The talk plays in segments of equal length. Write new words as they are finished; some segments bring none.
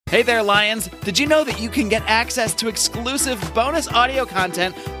Hey there, Lions! Did you know that you can get access to exclusive bonus audio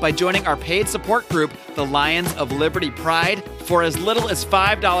content by joining our paid support group, the Lions of Liberty Pride? For as little as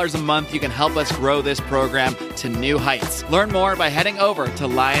 $5 a month, you can help us grow this program to new heights. Learn more by heading over to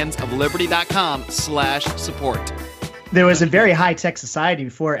lionsofliberty.com/support. There was a very high-tech society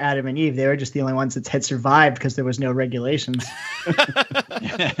before Adam and Eve. They were just the only ones that had survived because there was no regulations. It's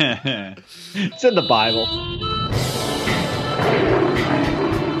in the Bible.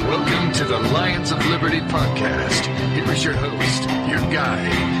 Welcome to the Lions of Liberty podcast. Here is your host, your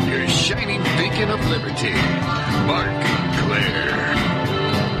guide, your shining beacon of liberty, Mark Claire.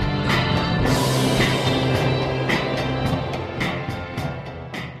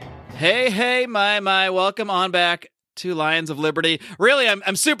 Hey, my, welcome on back to Lions of Liberty. Really,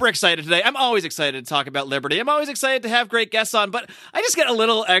 I'm super excited today. I'm always excited to talk about liberty. I'm always excited to have great guests on, but I just get a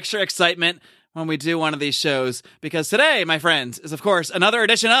little extra excitement when we do one of these shows, because today, my friends, is of course another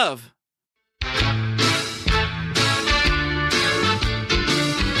edition of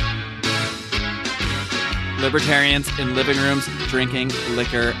Libertarians in Living Rooms Drinking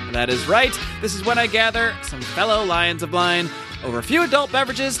Liquor. That is right. This is when I gather some fellow Lions of Line over a few adult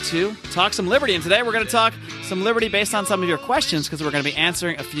beverages to talk some liberty. And today we're going to talk some liberty based on some of your questions, because we're going to be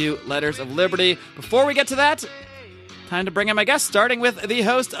answering a few letters of liberty. Before we get to that, time to bring in my guests, starting with the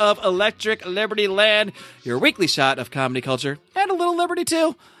host of Electric Liberty Land, your weekly shot of comedy culture, and a little liberty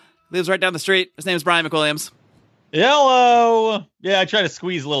too. Lives right down the street. His name is Brian McWilliams. Hello. Yeah, I try to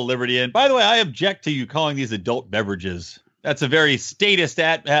squeeze a little liberty in. By the way, I object to you calling these adult beverages. That's a very statist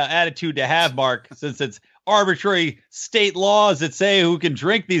attitude to have, Mark, since it's arbitrary state laws that say who can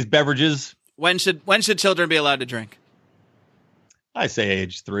drink these beverages. When should children be allowed to drink? I say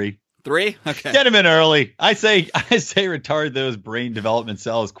age 3. 3? Okay. Get them in early. I say retard those brain development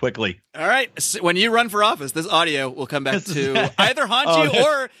cells quickly. All right. So when you run for office, this audio will come back to either haunt you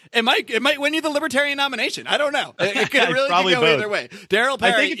or it might win you the Libertarian nomination. I don't know. It could really could go either way. Daryl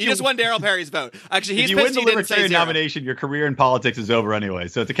Perry, you just won Daryl Perry's vote. Actually, he's if you win the Libertarian nomination, your career in politics is over anyway.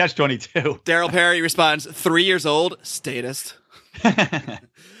 So it's a catch-22. Daryl Perry responds, 3 years old, statist.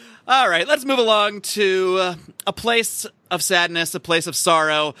 All right, let's move along to a place of sadness, a place of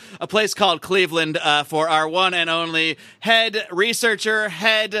sorrow, a place called Cleveland for our one and only head researcher,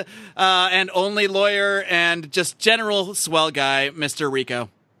 and only lawyer, and just general swell guy, Mr. Rico.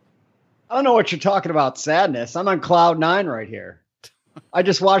 I don't know what you're talking about, sadness. I'm on cloud 9 right here. I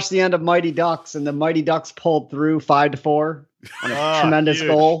just watched the end of Mighty Ducks, and the Mighty Ducks pulled through 5-4 on a tremendous huge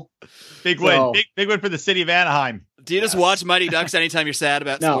goal. Big win. Big win for the city of Anaheim. Do you just watch Mighty Ducks anytime you're sad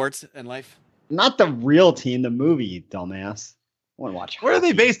about sports and life? Not the real team, the movie, you dumbass. I want to watch. Where are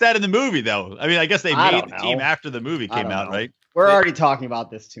they based that in the movie, though? I mean, I guess they made the team after the movie came out, right? We're already talking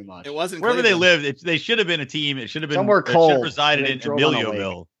about this too much. It wasn't wherever Cleveland. they lived. They should have been a team. It should have been somewhere cold. Should have resided in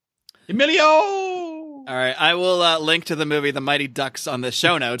Emilioville. Emilio. All right, I will link to the movie The Mighty Ducks on the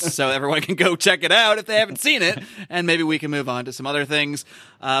show notes so everyone can go check it out if they haven't seen it, and maybe we can move on to some other things.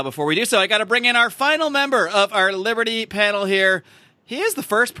 Before we do so, I got to bring in our final member of our Liberty panel here. He is the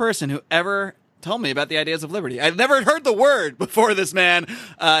first person who ever told me about the ideas of liberty. I've never heard the word before this man.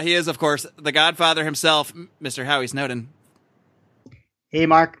 He is, of course, the Godfather himself, Mr. Howie Snowden. Hey,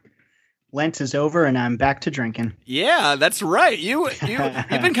 Mark. Lent is over, and I'm back to drinking. Yeah, that's right. You've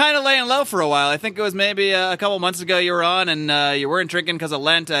been kind of laying low for a while. I think it was maybe a couple months ago you were on, and you weren't drinking because of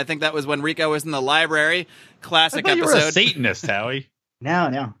Lent. I think that was when Rico was in the library. Classic episode. You were a Satanist, Howie.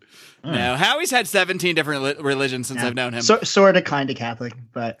 No. No, Howie's had 17 different religions since I've known him. Sort of, kind of Catholic,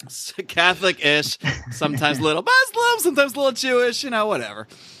 but Catholic-ish. Sometimes a little Muslim, sometimes a little Jewish. Whatever.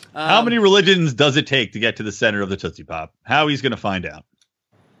 How many religions does it take to get to the center of the Tootsie Pop? Howie's going to find out.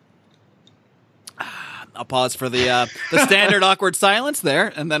 I'll pause for the standard awkward silence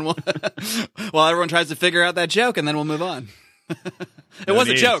there, and then we'll while everyone tries to figure out that joke, and then we'll move on. It was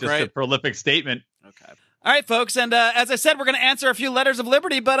a joke, right? A prolific statement. Okay. All right, folks, and as I said, we're going to answer a few letters of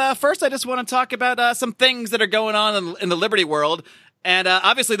liberty, but first I just want to talk about some things that are going on in the liberty world. And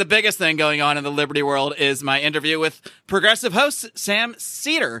obviously the biggest thing going on in the liberty world is my interview with progressive host Sam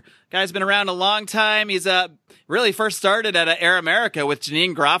Seder. Guy's been around a long time. He's really first started at Air America with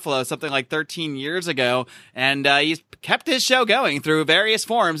Janine Garofalo something like 13 years ago. And he's kept his show going through various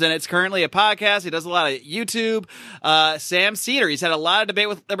forms. And it's currently a podcast. He does a lot of YouTube. Sam Seder, he's had a lot of debate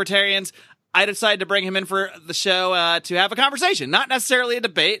with libertarians. I decided to bring him in for the show to have a conversation, not necessarily a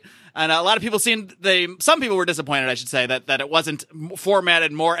debate. And a lot of people some people were disappointed, I should say, that it wasn't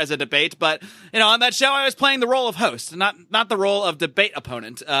formatted more as a debate. But, on that show, I was playing the role of host, not the role of debate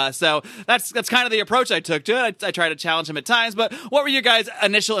opponent. So that's kind of the approach I took to it. I tried to challenge him at times. But what were your guys'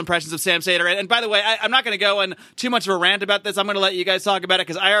 initial impressions of Sam Seder? And by the way, I'm not going to go on too much of a rant about this. I'm going to let you guys talk about it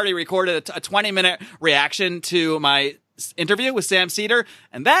because I already recorded a 20-minute reaction to my interview with Sam Seder.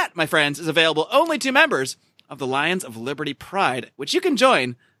 And that, my friends, is available only to members of the Lions of Liberty Pride, which you can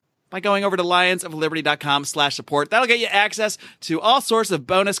join by going over to lionsofliberty.com/support. That'll get you access to all sorts of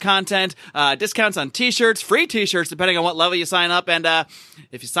bonus content, discounts on t-shirts, free t-shirts, depending on what level you sign up. And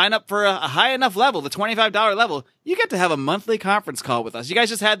if you sign up for a high enough level, the $25 level, you get to have a monthly conference call with us. You guys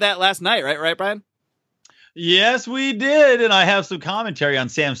just had that last night, right, Brian? Yes, we did. And I have some commentary on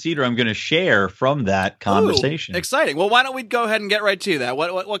Sam Seder I'm going to share from that conversation. Ooh, exciting. Well, why don't we go ahead and get right to that?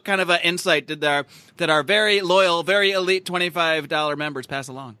 What kind of insight did our very loyal, very elite $25 members pass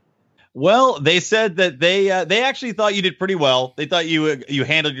along? Well, they said that they actually thought you did pretty well. They thought you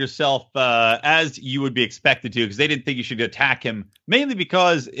handled yourself as you would be expected to, because they didn't think you should attack him, mainly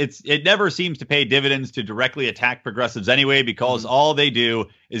because it never seems to pay dividends to directly attack progressives anyway, because all they do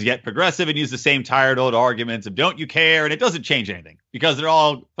is get progressive and use the same tired old arguments of don't you care, and it doesn't change anything because they're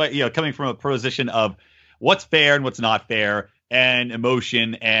all coming from a position of what's fair and what's not fair, and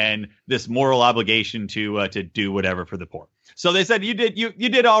emotion and this moral obligation to do whatever for the poor. So they said you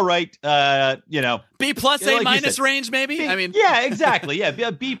did all right. B plus, A like minus range, maybe. Yeah, exactly.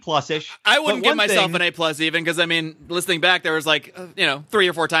 Yeah, B plus ish. I wouldn't give myself an A plus even because listening back, there was 3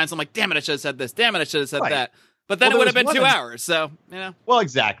 or 4 times I'm like, damn it, I should have said this. Damn it, I should have said that. But then it would have been 2 hours. So Well,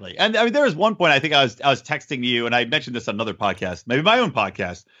 exactly. And there was one point I think I was texting you, and I mentioned this on another podcast, maybe my own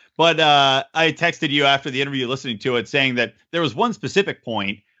podcast. But I texted you after the interview, listening to it, saying that there was one specific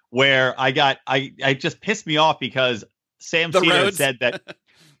point where I just pissed me off because Sam Seder said that.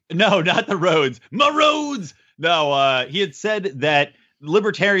 No, not the roads. My roads. No, he had said that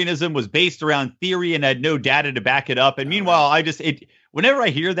libertarianism was based around theory and had no data to back it up. And meanwhile, whenever I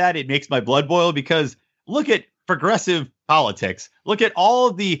hear that, it makes my blood boil, because look at progressive politics. Look at all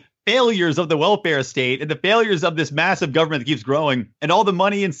of the failures of the welfare state and the failures of this massive government that keeps growing, and all the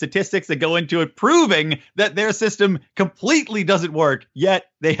money and statistics that go into it, proving that their system completely doesn't work. Yet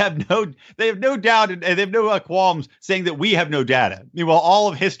they have no doubt and they have no qualms saying that we have no data. Meanwhile, all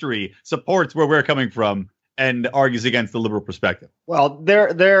of history supports where we're coming from and argues against the liberal perspective. Well,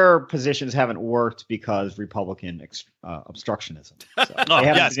 their positions haven't worked because Republican obstructionism. So they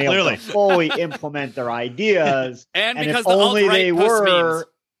haven't been able to fully implement their ideas, and if because only they were, memes.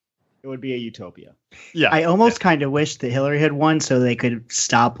 it would be a utopia. Yeah, I almost kind of wish that Hillary had won so they could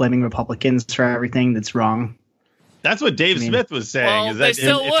stop blaming Republicans for everything that's wrong. That's what Dave Smith was saying, is that if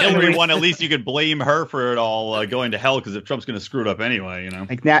Hillary won, at least you could blame her for it all going to hell, because if Trump's going to screw it up anyway,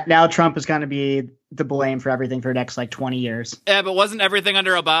 Like now Trump is going to be the blame for everything for the next 20 years. Yeah, but wasn't everything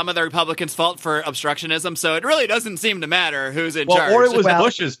under Obama the Republicans' fault for obstructionism? So it really doesn't seem to matter who's in charge. Or it was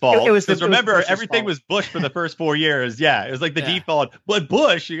Bush's fault. Because remember, everything fault. was Bush for the first 4 years. Yeah, it was like the default. But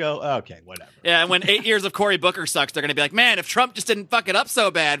Bush, you go, okay, whatever. Yeah, and when 8 years of Cory Booker sucks, they're going to be like, man, if Trump just didn't fuck it up so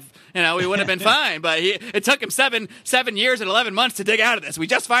bad, we would have been fine. But it took him seven years and 11 months to dig out of this. We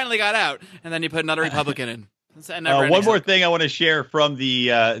just finally got out. And then you put another Republican in. One more thing I want to share from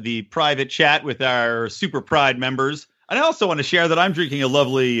the private chat with our Super Pride members. And I also want to share that I'm drinking a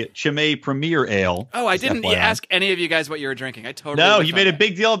lovely Chimay Premier Ale. Oh, I didn't ask any of you guys what you were drinking. I totally No, you made a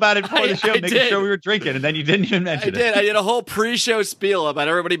big deal about it before the show, making sure we were drinking, and then you didn't even mention it. I did a whole pre-show spiel about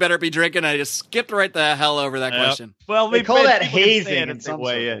everybody better be drinking. I just skipped right the hell over that question. Well, they call that hazing in some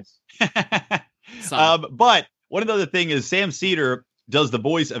way. But one other thing is Sam Seder does the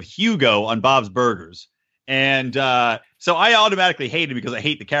voice of Hugo on Bob's Burgers. And so I automatically hate him because I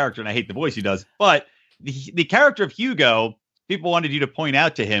hate the character and I hate the voice he does. But the character of Hugo, people wanted you to point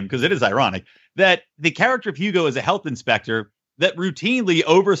out to him, because it is ironic, that the character of Hugo is a health inspector that routinely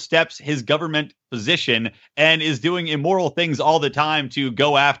oversteps his government position and is doing immoral things all the time to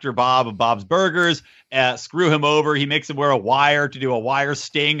go after Bob of Bob's Burgers, screw him over. He makes him wear a wire to do a wire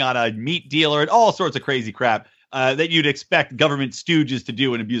sting on a meat dealer and all sorts of crazy crap that you'd expect government stooges to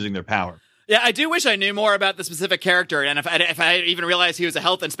do in abusing their power. Yeah, I do wish I knew more about the specific character, and if I even realized he was a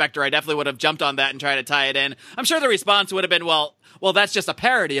health inspector, I definitely would have jumped on that and tried to tie it in. I'm sure the response would have been, well, that's just a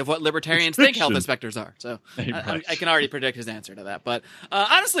parody of what libertarians think health inspectors are. So I can already predict his answer to that. But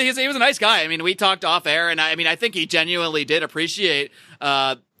honestly, he was a nice guy. I mean, we talked off air, and I think he genuinely did appreciate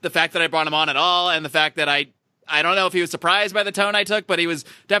the fact that I brought him on at all, and the fact that I don't know if he was surprised by the tone I took, but he was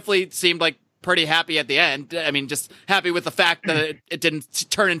definitely seemed like pretty happy at the end. I mean, just happy with the fact that it didn't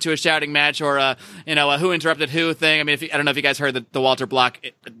turn into a shouting match or a who interrupted who thing. I mean, I don't know if you guys heard the Walter Block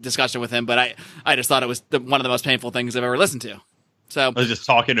discussion with him, but I just thought it was one of the most painful things I've ever listened to. So I was just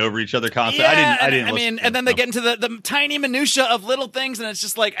talking over each other constantly. Yeah, I didn't. I mean, and then they get into the tiny minutia of little things, and it's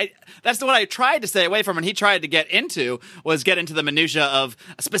just like that's what I tried to stay away from, and he tried to get into the minutia of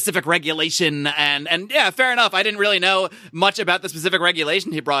a specific regulation, and yeah, fair enough. I didn't really know much about the specific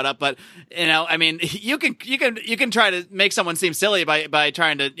regulation he brought up, but I mean, you can try to make someone seem silly by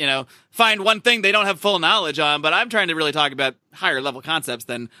trying to find one thing they don't have full knowledge on, but I'm trying to really talk about higher level concepts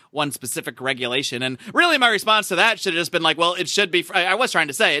than one specific regulation. And really my response to that should have just been like, well, it should be, I was trying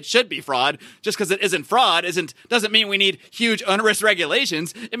to say it should be fraud. Just because it isn't fraud doesn't mean we need huge onerous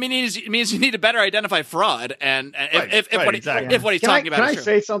regulations. It means you need to better identify fraud. And if what he's talking about can is I true.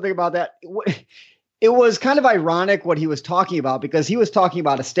 say something about that? It was kind of ironic what he was talking about, because he was talking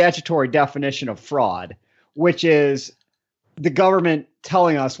about a statutory definition of fraud, which is the government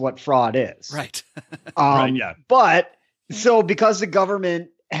telling us what fraud is. Right. Right, yeah. But so because the government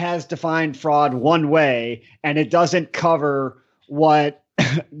has defined fraud one way and it doesn't cover what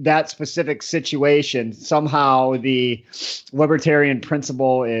that specific situation, somehow the libertarian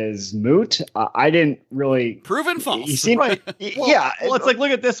principle is moot. I didn't really Proven false. You seem Right. yeah. Well, it's like,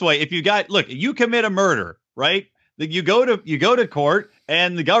 look at this way. If you commit a murder, right? You go to court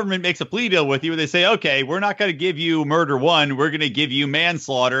and the government makes a plea deal with you. They say, okay, we're not going to give you murder one. We're going to give you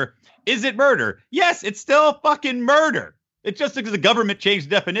manslaughter. Is it murder? Yes, it's still fucking murder. It's just because the government changed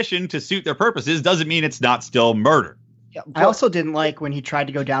the definition to suit their purposes doesn't mean it's not still murder. I also didn't like when he tried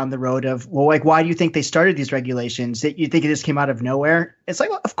to go down the road of, well, like, why do you think they started these regulations? That you think it just came out of nowhere? It's like,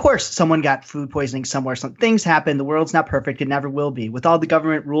 well, of course, someone got food poisoning somewhere. Some things happen. The world's not perfect. It never will be. With all the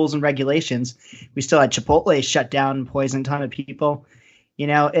government rules and regulations, we still had Chipotle shut down and poisoned a ton of people.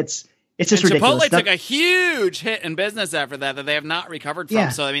 It's just ridiculous. Chipotle took a huge hit in business after that they have not recovered from. Yeah.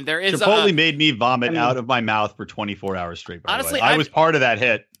 So, I mean, there is Chipotle made me vomit out of my mouth for 24 hours straight. By Honestly, the way. I was part of that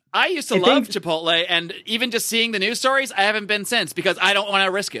hit. I used to love Chipotle, and even just seeing the news stories, I haven't been since because I don't want to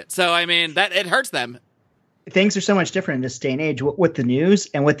risk it. So, I mean, that it hurts them. Things are so much different in this day and age with the news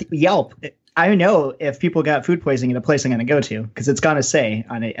and with Yelp. I know if people got food poisoning in a place I'm going to go to because it's going to say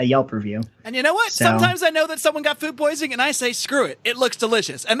on a Yelp review. And you know what? So, sometimes I know that someone got food poisoning, and I say, screw it. It looks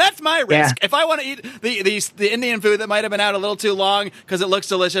delicious. And that's my risk. Yeah. If I want to eat the Indian food that might have been out a little too long because it looks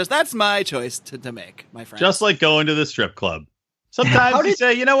delicious, that's my choice to make, my friend. Just like going to the strip club. Sometimes you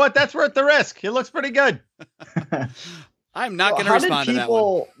say, you know what? That's worth the risk. It looks pretty good. I'm not going to respond to that one.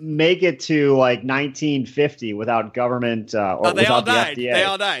 How did people make it to like 1950 without government or they all without the died. FDA? They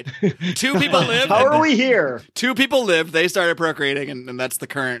all died. 2 people lived. How are we here? 2 people lived. They started procreating, and that's the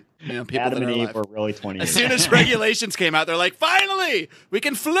current people Adam that are and Eve alive. were really 20 years. As soon as regulations came out, they're like, finally, we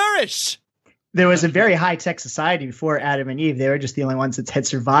can flourish. There was a very high-tech society before Adam and Eve. They were just the only ones that had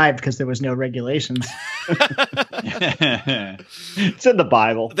survived because there was no regulations. It's in the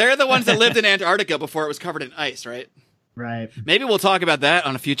Bible. They're the ones that lived in Antarctica before it was covered in ice, right? Right. Maybe we'll talk about that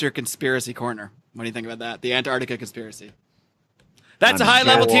on a future conspiracy corner. What do you think about that? The Antarctica conspiracy. That's a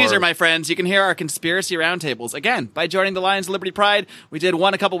high-level teaser, my friends. You can hear our conspiracy roundtables, again, by joining the Lions of Liberty Pride. We did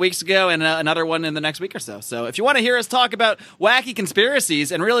one a couple weeks ago and another one in the next week or so. So if you want to hear us talk about wacky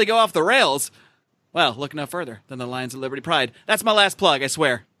conspiracies and really go off the rails, well, look no further than the Lions of Liberty Pride. That's my last plug, I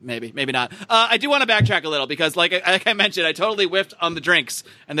swear. Maybe not. I do want to backtrack a little because, like I mentioned, I totally whiffed on the drinks,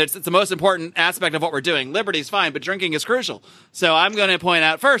 and it's the most important aspect of what we're doing. Liberty's fine, but drinking is crucial. So I'm going to point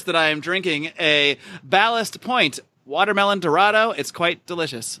out first that I am drinking a Ballast Point Watermelon Dorado. It's quite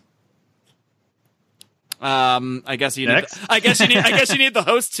delicious. I guess you need. I guess you need the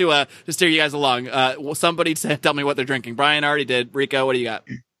host to steer you guys along. Somebody tell me what they're drinking. Brian already did. Rico, what do you got?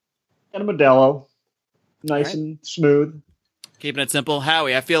 And a Modelo. Nice and smooth. Keeping it simple.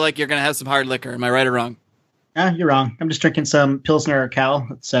 Howie, I feel like you're going to have some hard liquor. Am I right or wrong? You're wrong. I'm just drinking some Pilsner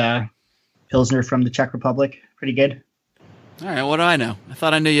Urquell. It's Pilsner from the Czech Republic. Pretty good. All right, what do I know? I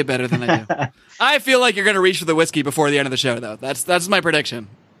thought I knew you better than I do. I feel like you're going to reach for the whiskey before the end of the show, though. That's my prediction.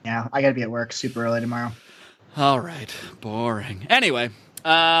 Yeah, I got to be at work super early tomorrow. All right, boring. Anyway,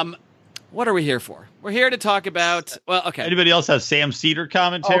 what are we here for? We're here to talk about. Well, okay. Anybody else have Sam Cedar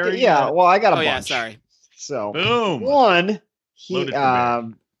commentary? Okay, yeah, well, I got a bunch. Yeah, sorry. So, boom. One, he Loaded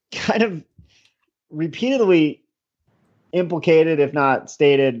for kind of repeatedly implicated, if not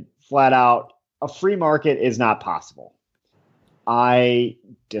stated flat out, a free market is not possible. I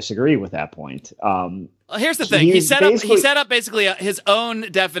disagree with that point. Well, here's the thing. He set up basically his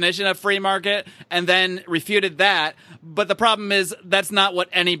own definition of free market and then refuted that. But the problem is that's not what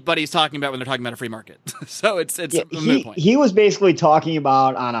anybody's talking about when they're talking about a free market. So it's a moot point. He was basically talking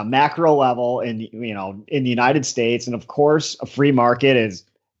about on a macro level in the United States, and of course, a free market is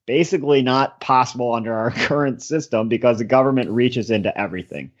basically not possible under our current system because the government reaches into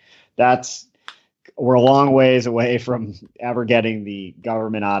everything. We're a long ways away from ever getting the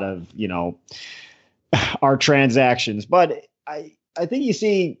government out of our transactions. But I think you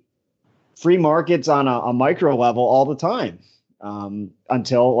see free markets on a micro level all the time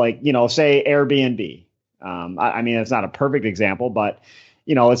until say Airbnb. I mean, it's not a perfect example, but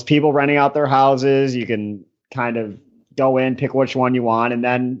it's people renting out their houses. You can kind of go in, pick which one you want. And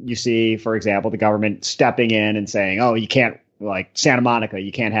then you see, for example, the government stepping in and saying, oh, you can't, like Santa Monica,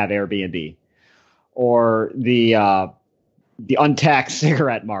 you can't have Airbnb, or the untaxed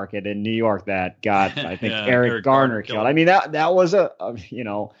cigarette market in New York that got, I think, Eric Garner killed. I mean, that was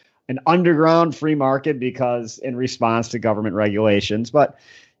an underground free market because in response to government regulations. But,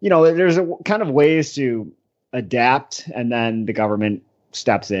 there's kind of ways to adapt, and then the government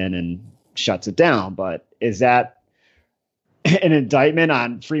steps in and shuts it down. But is that an indictment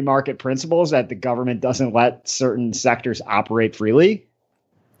on free market principles that the government doesn't let certain sectors operate freely?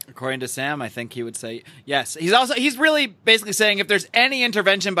 According to Sam, I think he would say yes. He's really basically saying if there's any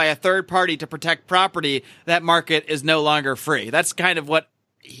intervention by a third party to protect property, that market is no longer free. That's kind of what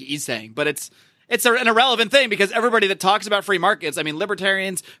he's saying. But it's an irrelevant thing because everybody that talks about free markets, I mean,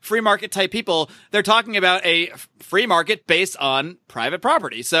 libertarians, free market type people, they're talking about a free market based on private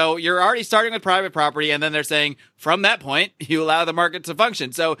property. So you're already starting with private property, and then they're saying from that point, you allow the market to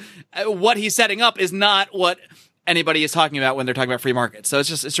function. So what he's setting up is not what anybody is talking about when they're talking about free markets. So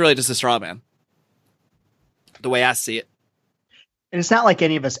it's really just a straw man, the way I see it. And it's not like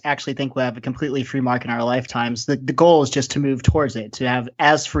any of us actually think we'll have a completely free market in our lifetimes. The goal is just to move towards it, to have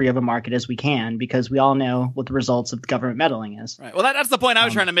as free of a market as we can, because we all know what the results of the government meddling is. Right. Well, that's the point I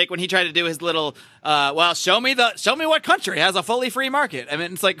was trying to make when he tried to do his little, show me what country has a fully free market. I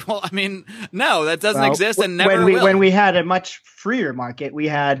mean, it's like, well, I mean, no, that doesn't exist and never will. When we had a much freer market, we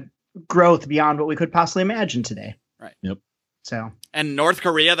had growth beyond what we could possibly imagine today. Right. Yep. So, and North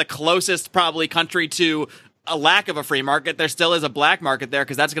Korea, the closest probably country to a lack of a free market, there still is a black market there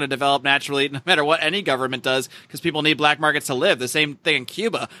because that's going to develop naturally no matter what any government does because people need black markets to live. The same thing in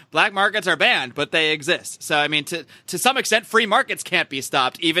Cuba. Black markets are banned, but they exist. So, I mean, to some extent, free markets can't be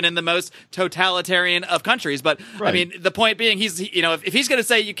stopped, even in the most totalitarian of countries. But, right. I mean, the point being, if he's going to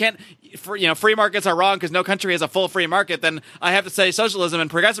say you can't, free markets are wrong because no country has a full free market, then I have to say socialism and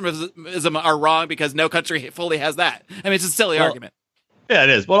progressivism are wrong because no country fully has that. I mean, it's a silly argument. Yeah, it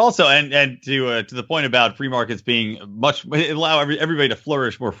is. But also, and to the point about free markets being allow everybody to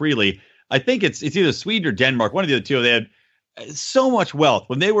flourish more freely, I think it's either Sweden or Denmark, one of the other two. They had so much wealth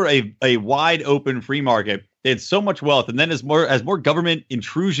when they were a wide open free market. They had so much wealth, and then as more government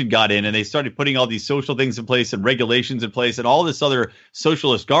intrusion got in, and they started putting all these social things in place and regulations in place, and all this other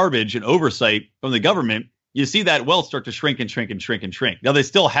socialist garbage and oversight from the government, you see that wealth start to shrink and shrink and shrink and shrink. Now they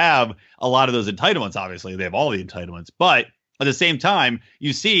still have a lot of those entitlements. Obviously, they have all the entitlements, but at the same time,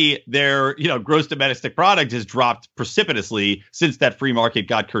 you see their, gross domestic product has dropped precipitously since that free market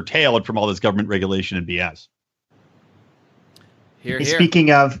got curtailed from all this government regulation and BS. Here.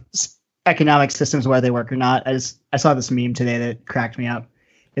 Speaking of economic systems, whether they work or not, I saw this meme today that cracked me up.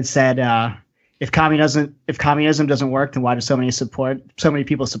 It said, if communism doesn't work, then why do so many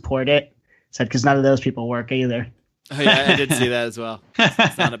people support it? It said, because none of those people work either. Oh, yeah, I did see that as well.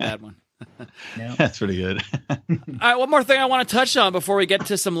 It's not a bad one. No. That's pretty good. All right, one more thing I want to touch on before we get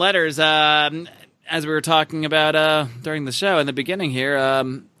to some letters. As we were talking about during the show in the beginning here,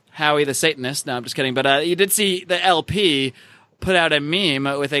 Howie the Satanist. No, I'm just kidding. But you did see the LP put out a meme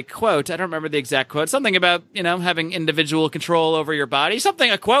with a quote. I don't remember the exact quote. Something about, having individual control over your body.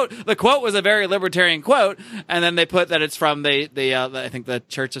 A quote. The quote was a very libertarian quote, and then they put that it's from I think the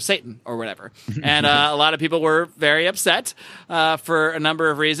Church of Satan or whatever. And a lot of people were very upset for a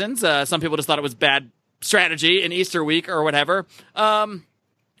number of reasons. Some people just thought it was bad strategy in Easter week or whatever.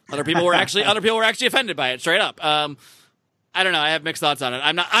 Other people were actually offended by it straight up. I don't know. I have mixed thoughts on it.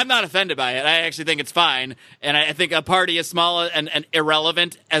 I'm not offended by it. I actually think it's fine. And I think a party as small and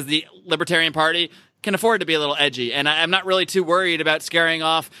irrelevant as the Libertarian Party can afford to be a little edgy. And I'm not really too worried about scaring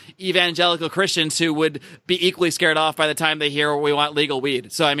off evangelical Christians who would be equally scared off by the time they hear we want legal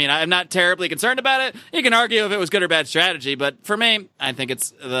weed. So, I mean, I'm not terribly concerned about it. You can argue if it was good or bad strategy. But for me, I think it's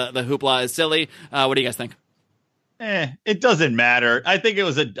the hoopla is silly. What do you guys think? It doesn't matter. I don't think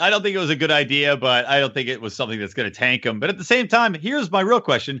it was a good idea, but I don't think it was something that's going to tank him. But at the same time, here's my real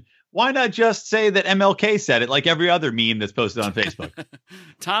question. Why not just say that MLK said it like every other meme that's posted on Facebook?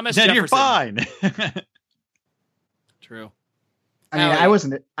 Thomas Then Jefferson. you're fine. True. I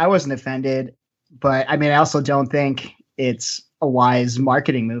mean, I wasn't offended, but I mean, I also don't think it's a wise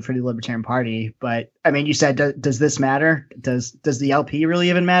marketing move for the Libertarian Party. But I mean, you said, does this matter? Does the LP really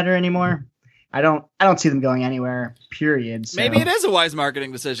even matter anymore? I don't see them going anywhere, period. So. Maybe it is a wise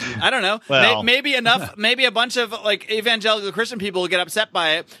marketing decision. I don't know. Well. Maybe a bunch of like evangelical Christian people get upset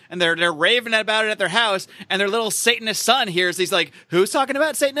by it and they're raving about it at their house, and their little Satanist son hears, he's like, who's talking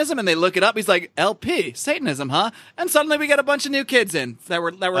about Satanism? And they look it up. He's like, LP, Satanism, huh? And suddenly we get a bunch of new kids in that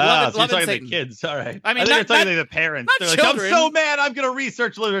were loving talking Satan. To the kids. All right. I mean, think not- you're talking to the parents. not They're like, I'm children. so mad. I'm going to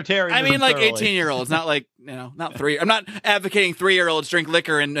research libertarianism. I mean, like thoroughly. 18-year-olds, not like, not 3. I'm not advocating 3-year-olds drink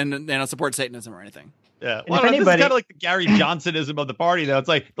liquor and support Satanism or anything. Yeah, if well, this is anybody- kind of like the Gary Johnsonism of the party, though. It's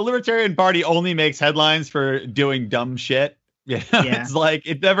like the Libertarian Party only makes headlines for doing dumb shit. Yeah, Yeah. It's like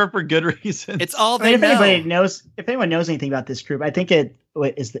it's never for good reasons. It's all I mean, they know. if anyone knows anything about this group, I think is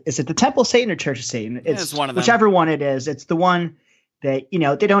it the Temple of Satan or Church of Satan? It's one of them. Whichever one it is. It's the one that,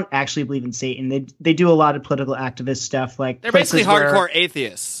 they don't actually believe in Satan. They do a lot of political activist stuff, like They're basically places hardcore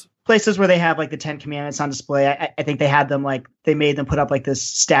atheists. places where they have like the 10 Commandments on display. I think they had them they made them put up like this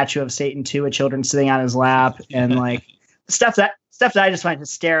statue of Satan too, with children sitting on his lap, and like stuff that I just find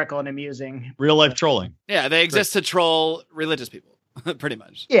hysterical and amusing. real life trolling. Yeah, they exist to troll religious people, pretty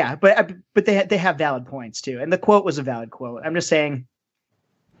much. Yeah, but they have valid points too, and the quote was a valid quote. I'm just saying,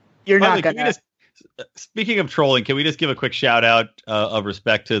 you're By the not way, can gonna. we just- speaking of trolling, can we just give a quick shout out of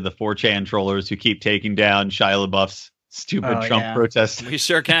respect to the 4chan trollers who keep taking down Shia LaBeouf's stupid Oh, Trump yeah. protest? We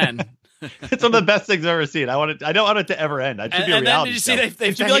sure can. It's one of the best things I've ever seen. I don't want it to ever end. It should be a And then reality did you see show. they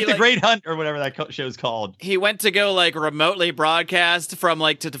It should be like The Great Hunt or whatever that show's called. he went to go like remotely broadcast from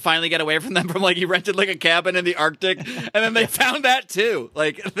like to finally get away from them, from like he rented like a cabin in the Arctic, and then they found that too.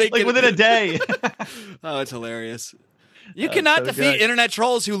 Like Within a day. Oh, it's hilarious. You cannot so defeat good. internet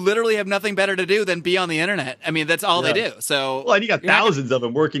trolls who literally have nothing better to do than be on the internet. I mean, that's all they do. So Well, and you got you're not gonna- thousands of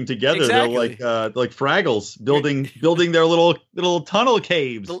them working together. Exactly. They're like Fraggles building their little tunnel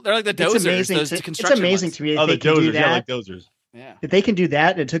caves. They're like the It's dozers. amazing. Those It's construction amazing ones. to me that Oh, the they can do dozers, yeah, that. like dozers. Yeah. That they can do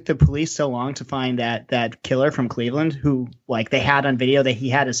that. It took the police so long to find that killer from Cleveland, who like they had on video that he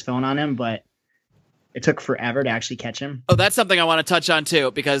had his phone on him, but it took forever to actually catch him. Oh, that's something I want to touch on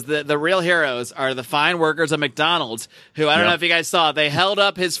too, because the real heroes are the fine workers of McDonald's, who I don't know if you guys saw. They held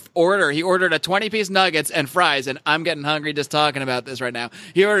up his order. He ordered a 20-piece nuggets and fries, and I'm getting hungry just talking about this right now.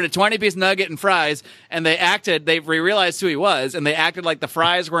 He ordered a 20-piece nugget and fries, and they realized who he was, and they acted like the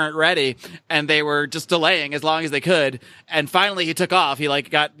fries weren't ready, and they were just delaying as long as they could. And finally, he took off. He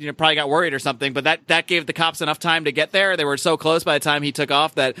probably got worried or something, but that gave the cops enough time to get there. They were so close by the time he took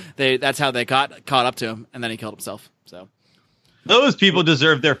off that that's how they caught up to him, and then he killed himself. So Those people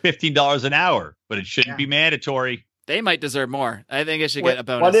deserve their $15 an hour, but it shouldn't Yeah. be mandatory. they might deserve more. I think it should get a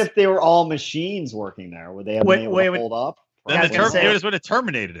bonus. What if they were all machines working there? Would they have been able to hold up? Then I the was gonna say- they just would have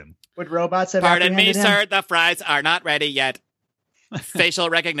terminated him. Would robots have Pardon me, apprehended him? sir. The fries are not ready yet. Facial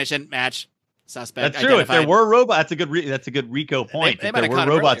recognition match. Suspect That's true. If there identified. were robots, that's a good Rico point. they if might there have were caught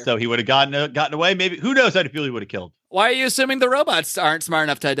him robots, earlier. though, he would have gotten away. Maybe who knows how many people he would have killed. Why are you assuming the robots aren't smart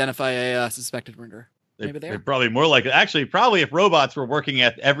enough to identify a suspected murderer? Maybe they They're are. probably more likely. Actually, probably if robots were working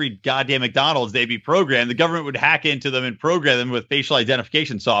at every goddamn McDonald's, they'd be programmed. The government would hack into them and program them with facial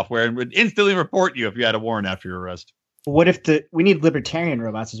identification software and would instantly report you if you had a warrant after your arrest. What if we need libertarian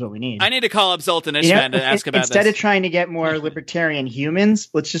robots is what we need. I need to call up Zoltan You know, Ishvan to ask about instead this. of trying to get more libertarian humans,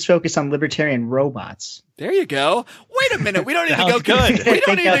 let's just focus on libertarian robots. There you go. Wait a minute. We don't need to go. Sounds good. We don't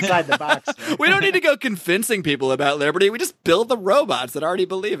Think need to. outside the box. We don't need to go convincing people about liberty. We just build the robots that already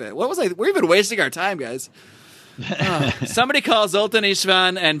believe it. We're even wasting our time, guys. Somebody call Zoltan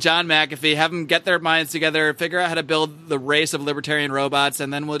Ishvan and John McAfee, have them get their minds together, figure out how to build the race of libertarian robots,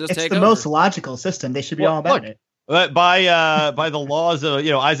 and then we'll just It's take the over. most logical system. They should be all about it. But by the laws of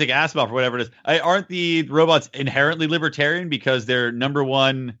Isaac Asimov or whatever it is, aren't the robots inherently libertarian because their number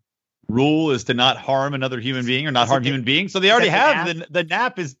one rule is to not harm another human being or not harm human beings? So they already that the have the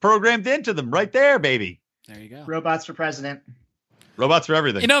nap is programmed into them right there, baby. There you go. Robots for president. Robots for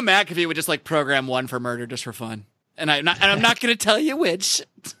everything. You know, McAfee would just like program one for murder just for fun. And I'm not going to tell you which.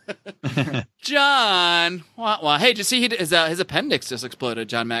 John, well, hey, did you see his appendix just exploded?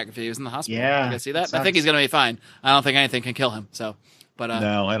 John McAfee, he was in the hospital. Yeah, you guys see that? I sucks. think he's going to be fine. I don't think anything can kill him. So, but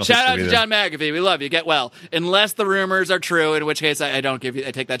No, I don't shout think so out to either. John McAfee. We love you. Get well, unless the rumors are true. In which case, I don't give you.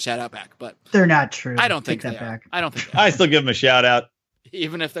 I take that shout out back. But They're not true. I don't think Take they that are. back. I don't think. I still give him a shout out.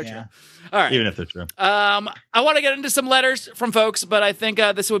 Even if they're Yeah. true. All right. Even if they're true. I want to get into some letters from folks, but I think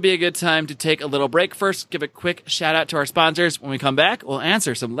this would be a good time to take a little break. First, give a quick shout out to our sponsors. When we come back, we'll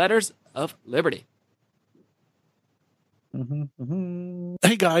answer some letters of liberty.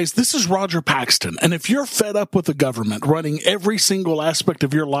 Hey guys, this is Roger Paxton, and if you're fed up with the government running every single aspect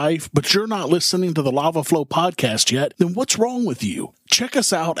of your life, but you're not listening to the Lava Flow podcast yet, then what's wrong with you? Check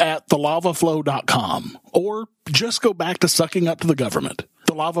us out at thelavaflow.com, or just go back to sucking up to the government.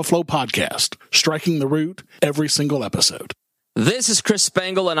 The Lava Flow podcast, striking the root every single episode. This is Chris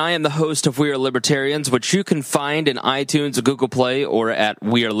Spangle, and I am the host of We Are Libertarians, which you can find in iTunes, Google Play, or at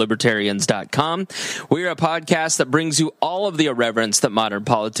wearelibertarians.com. We are a podcast that brings you all of the irreverence that modern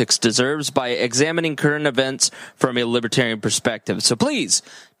politics deserves by examining current events from a libertarian perspective. So please,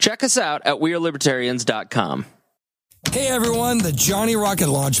 check us out at wearelibertarians.com. Hey everyone, the Johnny Rocket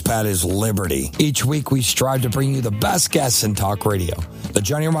Launchpad is Liberty. Each week we strive to bring you the best guests in talk radio. The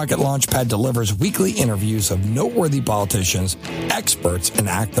Johnny Rocket Launchpad delivers weekly interviews of noteworthy politicians, experts, and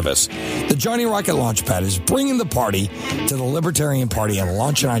activists. The Johnny Rocket Launchpad is bringing the party to the Libertarian Party and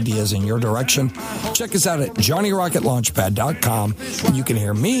launching ideas in your direction. Check us out at johnnyrocketlaunchpad.com, and you can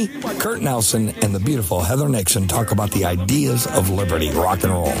hear me, Kurt Nelson, and the beautiful Heather Nixon talk about the ideas of liberty, rock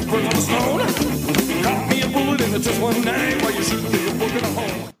and roll.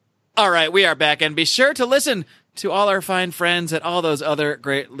 All right, we are back, and be sure to listen to all our fine friends at all those other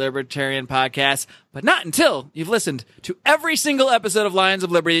great libertarian podcasts, but not until you've listened to every single episode of Lions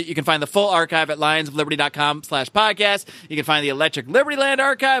of Liberty. You can find the full archive at lionsofliberty.com/podcast. You can find the Electric Liberty Land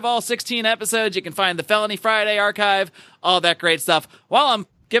archive, all 16 episodes. You can find the Felony Friday archive, all that great stuff. While I'm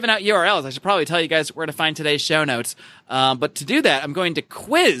giving out URLs, I should probably tell you guys where to find today's show notes. But to do that, I'm going to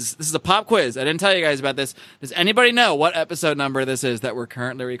quiz. This is a pop quiz. I didn't tell you guys about this. Does anybody know what episode number this is that we're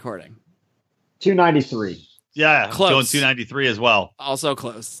currently recording? 293. Yeah, Close. Doing 293 as well. Also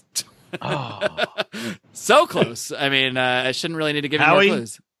close. Oh. So close. I mean, I shouldn't really need to give you Howie? more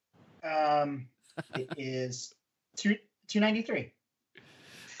clues. It is 293.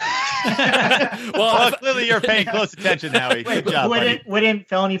 Well, Clearly you're paying close attention, Howie. Wait, Good job, buddy. wouldn't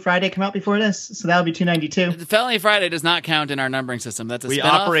Felony Friday come out before this? So that would be 292. Felony Friday does not count in our numbering system. That's a We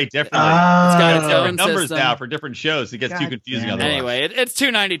spin-off. operate differently. It's got its Oh. own Numbers system. now for different shows. It gets too God confusing damn it. otherwise. Anyway, it's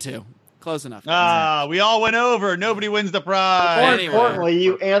 292. Close enough. We all went over. Nobody wins the More prize. Anyway. importantly,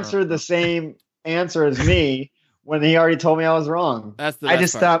 you answered the same answer as me when he already told me I was wrong. That's the I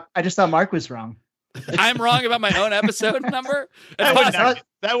best just part. thought Mark was wrong. I'm wrong about my own episode number. It's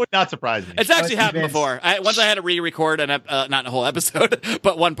That would not surprise me. It's actually I was happened convinced. before. Once I had to re-record not a whole episode,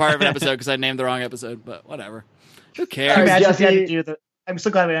 but one part of an episode because I named the wrong episode. But whatever. Who cares? All right, Imagine if we had to Jesse. do I'm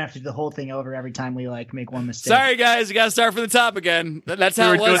so glad we don't have to do the whole thing over every time we make one mistake. Sorry, guys. You got to start from the top again. That's we how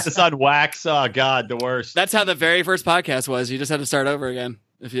were it doing was. this on wax. Oh, God, the worst. That's how the very first podcast was. You just had to start over again.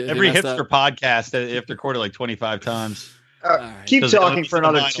 If you Every messed hipster up. podcast, they have to record it like 25 times. All right. Keep Does it talking only for be the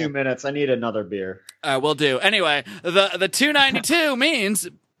another vinyl? 2 minutes. I need another beer. We'll do. Anyway, the 292 means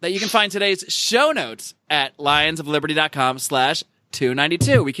that you can find today's show notes at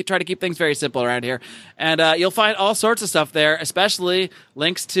lionsofliberty.com/292. We try to keep things very simple around here. And you'll find all sorts of stuff there, especially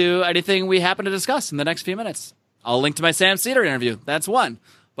links to anything we happen to discuss in the next few minutes. I'll link to my Sam Cedar interview. That's one.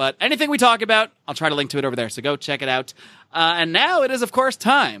 But anything we talk about, I'll try to link to it over there. So go check it out. And now it is, of course,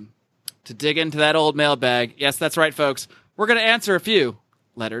 time to dig into that old mailbag. Yes, that's right, folks. We're going to answer a few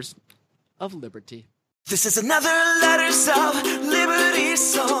letters of liberty. This is another Letters of Liberty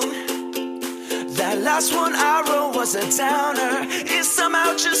song. That last one I wrote was a downer. It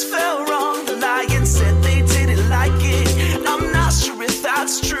somehow just fell wrong. The Lions said they didn't like it. I'm not sure if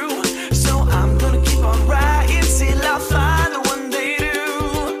that's true. So I'm gonna keep on writing till I find the one they do.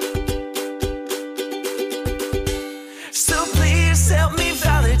 So please help me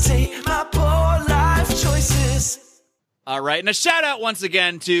validate my poor life choices. All right, and a shout out once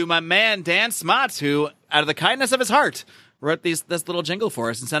again to my man Dan Smots, who, out of the kindness of his heart, wrote this little jingle for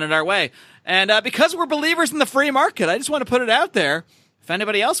us and sent it our way. And because we're believers in the free market, I just want to put it out there. If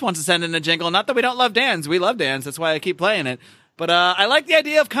anybody else wants to send in a jingle, not that we don't love Dan's, we love Dan's, that's why I keep playing it. But I like the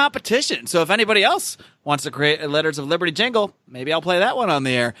idea of competition. So if anybody else wants to create a Letters of Liberty jingle, maybe I'll play that one on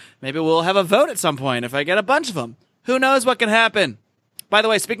the air. Maybe we'll have a vote at some point if I get a bunch of them. Who knows what can happen? By the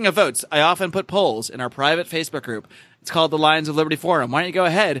way, speaking of votes, I often put polls in our private Facebook group. It's called the Lions of Liberty Forum. Why don't you go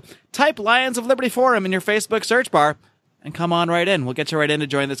ahead, type Lions of Liberty Forum in your Facebook search bar, and come on right in. We'll get you right in to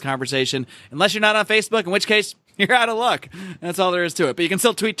join this conversation. Unless you're not on Facebook, in which case, you're out of luck. That's all there is to it. But you can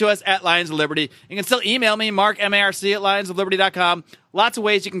still tweet to us at Lions of Liberty. You can still email me, Mark, M-A-R-C, at lionsofliberty.com. Lots of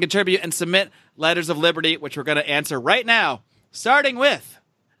ways you can contribute and submit Letters of Liberty, which we're going to answer right now, starting with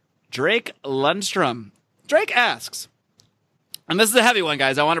Drake Lundstrom. Drake asks, And this is a heavy one,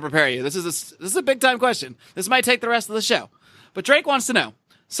 guys. I want to prepare you. This is a big time question. This might take the rest of the show. But Drake wants to know,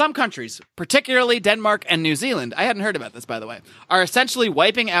 some countries, particularly Denmark and New Zealand, I hadn't heard about this, by the way, are essentially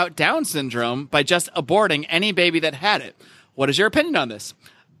wiping out Down syndrome by just aborting any baby that had it. What is your opinion on this?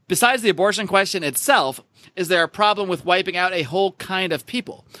 Besides the abortion question itself, is there a problem with wiping out a whole kind of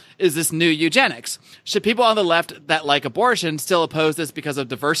people? Is this new eugenics? Should people on the left that like abortion still oppose this because of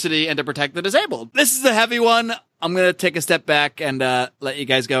diversity and to protect the disabled? This is a heavy one. I'm going to take a step back and let you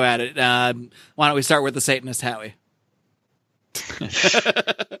guys go at it. Why don't we start with the Satanist, Howie?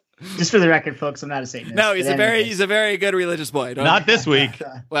 Just for the record, folks, I'm not a Satanist. No, he's a very good religious boy. Not this week.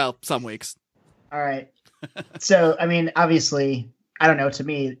 Well, some weeks. All right. So, I mean, obviously, I don't know. To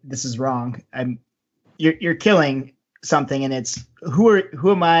me, this is wrong. You're killing something, and it's who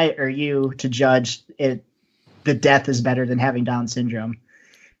am I or you to judge it? The death is better than having Down syndrome.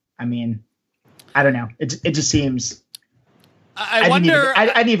 I mean, I don't know. It just seems. I wonder. I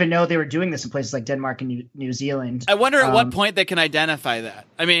didn't even know they were doing this in places like Denmark and New Zealand. I wonder at what point they can identify that.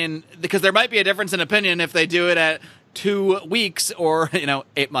 I mean, because there might be a difference in opinion if they do it at 2 weeks or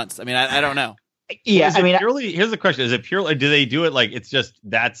 8 months. I mean, I don't know. Yeah, I mean, here's the question: is it purely? Do they do it like it's just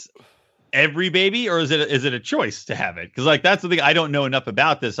that's every baby, or is it a choice to have it? Because like that's the thing. I don't know enough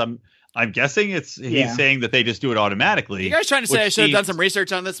about this. I'm guessing he's saying that they just do it automatically. You guys trying to say I should have done some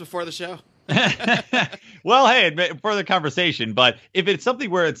research on this before the show? Well, hey, further conversation. But if it's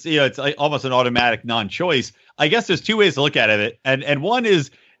something where it's it's like almost an automatic non-choice, I guess there's two ways to look at it. And one is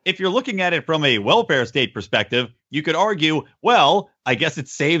if you're looking at it from a welfare state perspective, you could argue, well, I guess it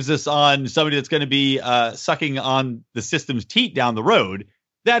saves us on somebody that's going to be sucking on the system's teat down the road.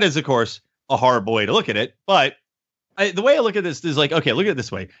 That is, of course, a horrible way to look at it. But the way I look at this is like, okay, look at it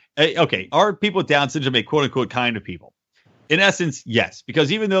this way. Okay, are people with Down syndrome a quote unquote kind of people? In essence, yes,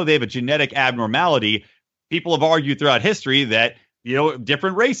 because even though they have a genetic abnormality, people have argued throughout history that,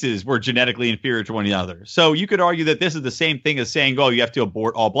 different races were genetically inferior to one another. So you could argue that this is the same thing as saying, oh, you have to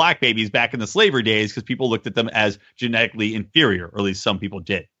abort all black babies back in the slavery days because people looked at them as genetically inferior, or at least some people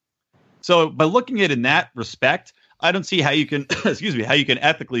did. So by looking at it in that respect, I don't see how you can, how you can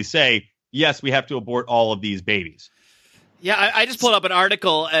ethically say, yes, we have to abort all of these babies. Yeah, I just pulled up an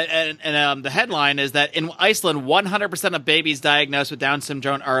article, and the headline is that in Iceland, 100% of babies diagnosed with Down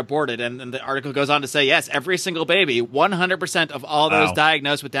syndrome are aborted. And the article goes on to say, yes, every single baby, 100% of all those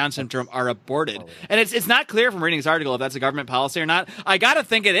diagnosed with Down syndrome are aborted. And it's not clear from reading this article if that's a government policy or not. I got to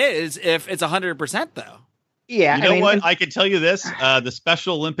think it is if it's 100%, though. Yeah. You know what? I can tell you this. The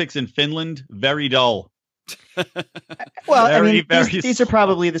Special Olympics in Finland, very dull. Well, these are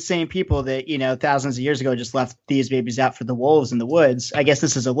probably the same people that, thousands of years ago just left these babies out for the wolves in the woods. I guess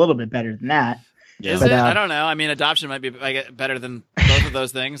this is a little bit better than that. Yeah. Is it? I don't know. I mean, adoption might be better than both of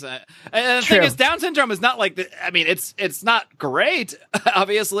those things. And the thing is, Down syndrome is not like it's not great.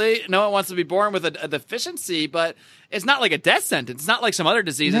 Obviously, no one wants to be born with a deficiency, but it's not like a death sentence. It's not like some other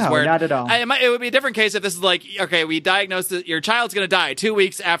diseases where not at all. It would be a different case if this is like, okay, we diagnosed that your child's going to die 2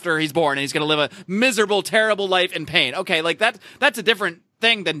 weeks after he's born, and he's going to live a miserable, terrible life in pain. Okay, like that's a different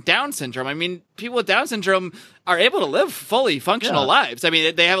thing than Down syndrome. I mean, people with Down syndrome are able to live fully functional lives. I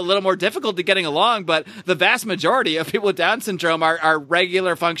mean, they have a little more difficulty getting along, but the vast majority of people with Down syndrome are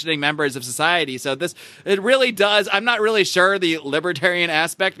regular functioning members of society. So it really does. I'm not really sure the libertarian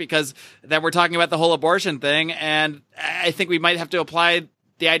aspect because then we're talking about the whole abortion thing. And I think we might have to apply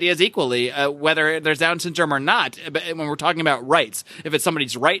the ideas equally, whether there's Down syndrome or not. But when we're talking about rights, if it's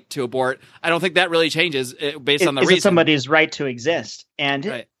somebody's right to abort, I don't think that really changes based on the reason. It's somebody's right to exist.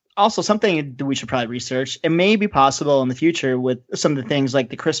 And also something that we should probably research. It may be possible in the future with some of the things like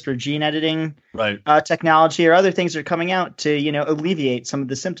the CRISPR gene editing technology or other things that are coming out to, alleviate some of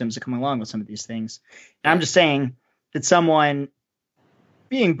the symptoms that come along with some of these things. And I'm just saying that someone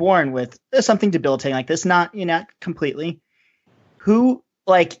being born with something debilitating like this, not completely,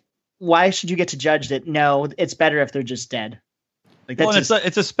 why should you get to judge that? No, it's better if they're just dead. Like that's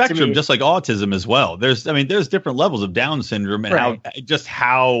it's a spectrum, just like autism as well. There's different levels of Down syndrome and how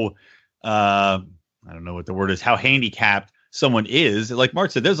I don't know what the word is, how handicapped someone is. Like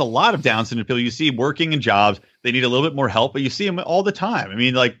Mark said, there's a lot of Down syndrome people you see working in jobs. They need a little bit more help, but you see them all the time. I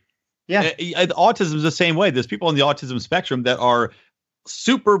mean, autism is the same way. There's people on the autism spectrum that are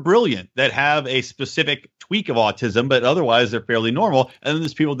super brilliant, that have a specific tweak of autism, but otherwise they're fairly normal. And then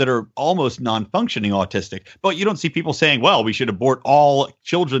there's people that are almost non-functioning autistic. But you don't see people saying, well, we should abort all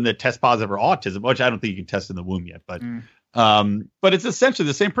children that test positive for autism, which I don't think you can test in the womb yet. But but it's essentially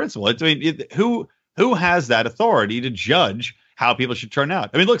the same principle. Who has that authority to judge how people should turn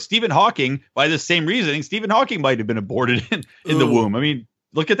out? I mean, look, Stephen Hawking, by the same reasoning, Stephen Hawking might have been aborted in the womb. I mean,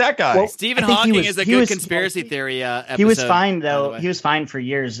 Look at that guy. Well, Stephen I think Hawking he was- is a he good was- conspiracy theory episode. He was fine by the though. way. He was fine for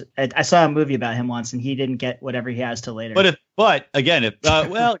years. I saw a movie about him once, and he didn't get whatever he has till later. but the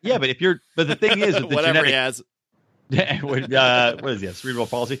thing is, with the whatever he genetic, has. what is he have? Cerebral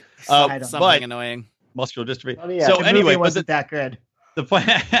palsy, I don't know. Something but annoying. muscular dystrophy. Oh, yeah. So the anyway, movie but wasn't that good. the point,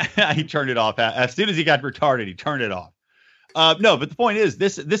 he turned it off as soon as he got retarded. He turned it off. No, but the point is,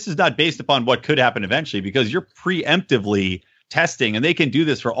 this is not based upon what could happen eventually, because you're preemptively testing, and they can do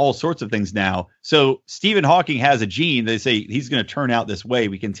this for all sorts of things now. So Stephen Hawking has a gene. They say he's going to turn out this way.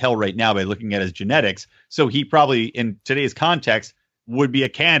 We can tell right now by looking at his genetics. So he probably, in today's context, would be a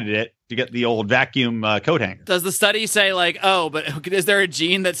candidate to get the old vacuum coat hanger. Does the study say like, oh, but is there a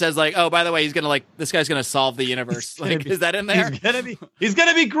gene that says like, oh, by the way, he's gonna this guy's gonna solve the universe? Like, is that in there? He's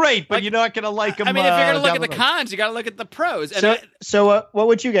gonna be great, but Like, you're not gonna like him. I mean, if you're gonna look down at the road. cons, you got to look at the pros. And So what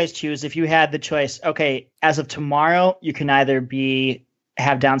would you guys choose if you had the choice? Okay, as of tomorrow, you can either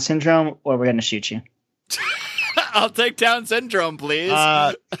have Down syndrome, or we're going to shoot you. I'll take Down syndrome, please.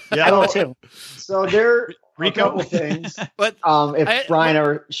 I Yeah, will too. So there are a Rico? couple things. But If Brian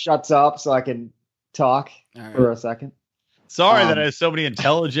ever shuts up so I can talk all right. for a second. sorry that I have so many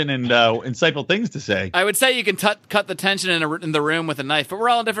intelligent and insightful things to say. I would say you can cut the tension in the room with a knife, but we're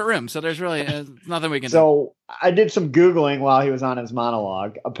all in different rooms, so there's really nothing we can do. So I did some Googling while he was on his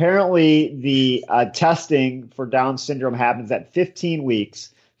monologue. Apparently, the testing for Down syndrome happens at 15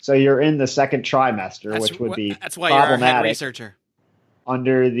 weeks. So you're in the second trimester, which would be that's why you're our head problematic researcher.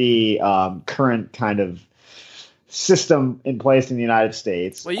 under the current kind of system in place in the United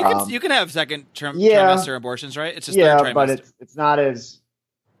States. Well, you can have second yeah. trimester abortions, right? It's just third trimester. but it's not as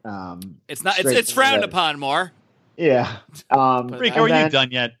it's not. It's frowned upon more. Yeah. Rico, are you done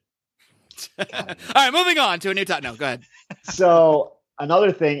yet? All right, moving on to a new topic. No, go ahead. So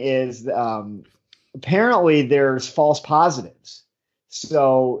another thing is apparently there's false positives.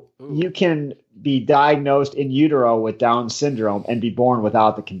 So you can be diagnosed in utero with Down syndrome and be born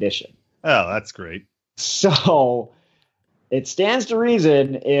without the condition. Oh, that's great. So it stands to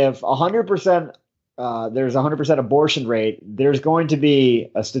reason if 100% there's 100% abortion rate, there's going to be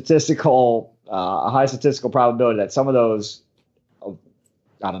a high statistical probability that some of those,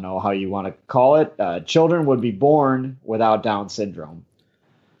 I don't know how you want to call it, children would be born without Down syndrome.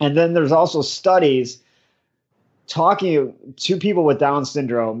 And then there's also studies talking to people with Down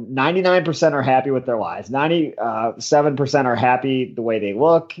syndrome. 99% are happy with their lives. 97% are happy the way they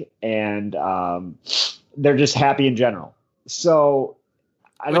look, and they're just happy in general. So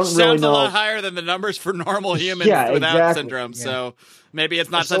I Which don't really sounds know. a lot higher than the numbers for normal humans without exactly. syndrome. Yeah. So maybe it's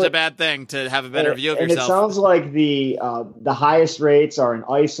not So such a bad thing to have a better view of and yourself. it sounds like the highest rates are in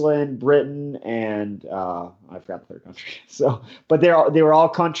Iceland, Britain, and I forgot the third country. So, but they were all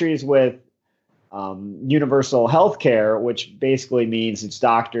countries with universal health care, which basically means its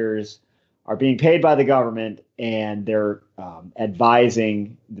doctors are being paid by the government, and they're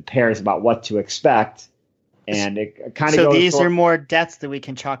advising the parents about what to expect. And it kind of So goes these for- are more deaths that we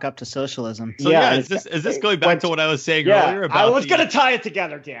can chalk up to socialism. So is this going back to what I was saying earlier about I was going to tie it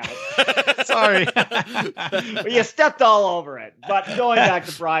together, damn it. Sorry. But you stepped all over it. But going back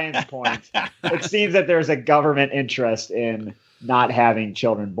to Brian's point, it seems that there's a government interest in not having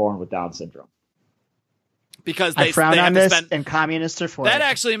children born with Down syndrome. because I they frown have on to this, spend. and communists are for That it.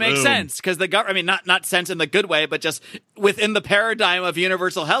 actually makes Boom. sense because the government, I mean, not sense in the good way, but just within the paradigm of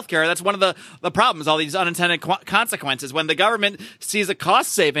universal healthcare, that's one of the problems, all these unintended consequences. When the government sees a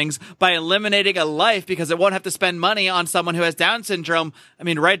cost savings by eliminating a life because it won't have to spend money on someone who has Down syndrome, I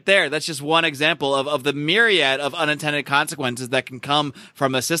mean, right there, that's just one example of the myriad of unintended consequences that can come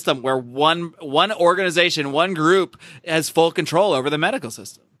from a system where one organization, one group has full control over the medical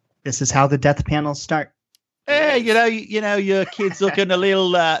system. This is how the death panels start. Hey, you know, your kid's looking a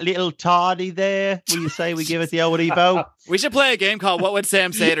little tardy there. Will you say we give it the old Evo? We should play a game called What Would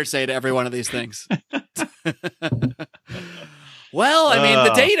Sam Sater Say to every one of these things? Well, I mean,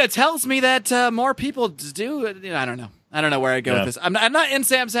 the data tells me that more people do. I don't know. I don't know where I go with this. I'm not in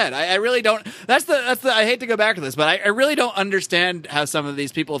Sam's head. I really don't. That's the. I hate to go back to this, but I really don't understand how some of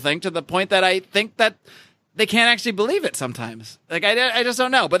these people think, to the point that I think that they can't actually believe it sometimes. Like, I just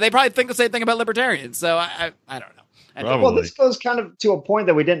don't know. But they probably think the same thing about libertarians. So I don't know. Probably. Well, this goes kind of to a point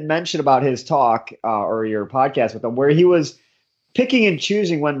that we didn't mention about his talk or your podcast with him, where he was picking and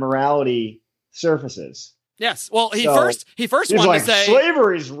choosing when morality surfaces. Yes. Well, he So, first He's wanted like, to say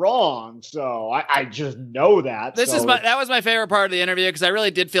slavery's wrong, so I just know that. That was my favorite part of the interview, because I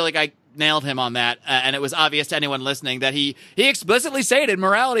really did feel like I nailed him on that, and it was obvious to anyone listening that he explicitly stated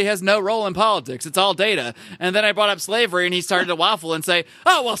morality has no role in politics. It's all data. And then I brought up slavery, and he started to waffle and say,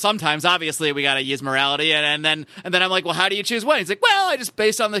 "Oh, well, sometimes obviously we got to use morality." And then I'm like, "Well, how do you choose when?" He's like, "Well, I just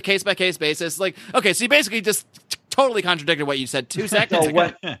based on the case by case basis." Like, okay, so you basically just totally contradicted what you said 2 seconds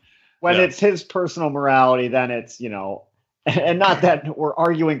ago. When it's his personal morality, then it's, and not that we're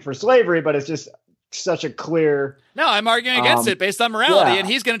arguing for slavery, but it's just such a clear. No, I'm arguing against it based on morality, yeah. and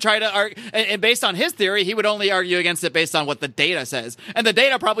he's going to try to argue. And based on his theory, he would only argue against it based on what the data says. And the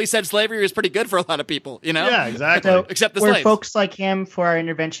data probably said slavery was pretty good for a lot of people, Yeah, exactly. So except the we're slaves. folks like him for our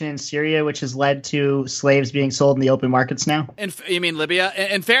intervention in Syria, which has led to slaves being sold in the open markets now. You mean Libya?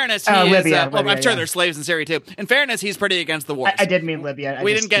 In fairness, he Libya, is. Well, I'm sure yeah. there's slaves in Syria too. In fairness, he's pretty against the wars. I did mean Libya.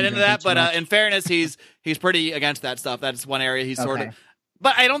 We didn't get into that, but in fairness, he's pretty against that stuff. That's one area he's sort of.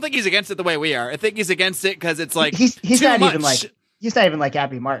 But I don't think he's against it the way we are. I think he's against it because it's like he's too not much. He's not even like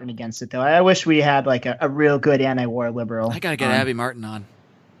Abby Martin against it though. I wish we had like a real good anti-war liberal. I gotta get Abby Martin on.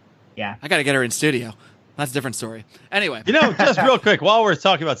 Yeah, I gotta get her in studio. That's a different story. Anyway, Just real quick, while we're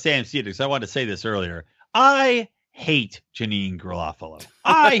talking about Sam Cedric, I wanted to say this earlier. I hate Janine Garofalo.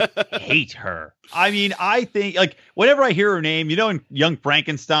 I hate her. I mean, I think like whenever I hear her name, in Young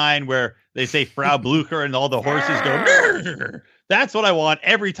Frankenstein where they say Frau Blucher and all the horses go, "Grr." That's what I want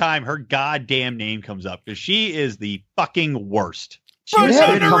every time her goddamn name comes up because she is the fucking worst. She was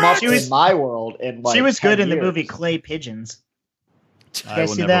good in my world. She was good in the years. movie Clay Pigeons. Did you I guys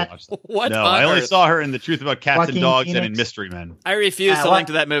will see never that? watch that. What No, on I only earth? saw her in The Truth About Cats Joaquin and Dogs and in Phoenix? Mystery Men. I refuse to what? link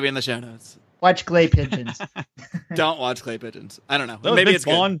to that movie in the show notes. Watch Clay Pigeons. Don't watch Clay Pigeons. I don't know. That was Maybe Vince it's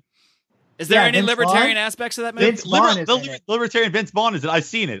good. Vaughn. Is there Yeah, any Vince libertarian Vaughn? aspects of that movie? Vince Vaughn is in it. Libertarian Vince Vaughn is in it. I've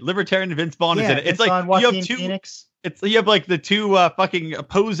seen it. Libertarian Vince Vaughn is in it. It's Vince like Vaughn, you have Joaquin two. Phoenix. You have like the two fucking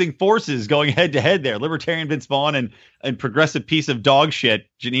opposing forces going head to head there. Libertarian Vince Vaughn and progressive piece of dog shit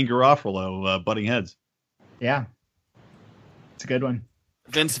Janine Garofalo butting heads. Yeah, it's a good one.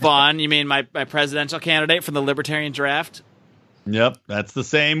 Vince Vaughn, you mean my presidential candidate from the Libertarian draft? Yep, that's the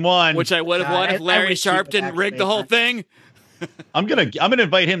same one. Which I would have God, won I if Larry wish he Sharp would didn't rig the actually- whole thing. I'm gonna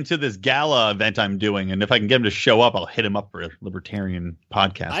invite him to this gala event I'm doing, and if I can get him to show up, I'll hit him up for a libertarian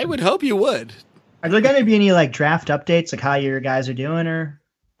podcast. I would hope you would. Are there going to be any like draft updates, like how your guys are doing, or?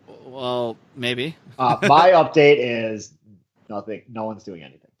 Well, maybe. My update is nothing. No one's doing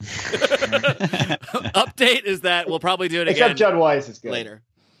anything. Update is that we'll probably do it again Except Judd Weiss is good. later.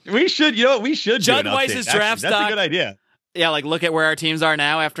 We should, we should. Judd do an Weiss's update, draft actually. That's stock- a good idea. Yeah, like look at where our teams are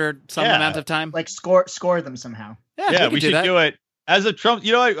now after some Yeah. amount of time. Like score them somehow. Yeah, we we could should that. do it as a Trump.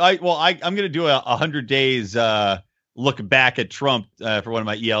 I'm going to do a 100 days look back at Trump for one of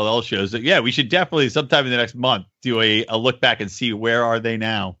my ELL shows. Yeah, we should definitely sometime in the next month do a look back and see where are they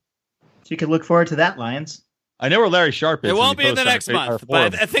now. So you can look forward to that, Lions. I know where Larry Sharp is. It won't and he be in the posts next our month,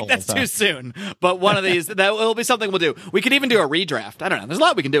 forum but I think all the that's time. too soon. But one of these, that will be something we'll do. We could even do a redraft. I don't know. There's a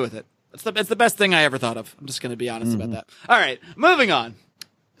lot we can do with it. It's the best thing I ever thought of. I'm just going to be honest about that. All right, moving on.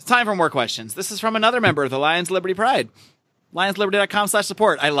 It's time for more questions. This is from another member of the Lions Liberty Pride.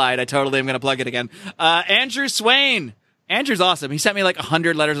 LionsLiberty.com/support. I lied. I totally am going to plug it again. Andrew Swain. Andrew's awesome. He sent me like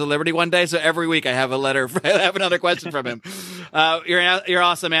 100 letters of liberty one day, so every week I have I have another question from him. You're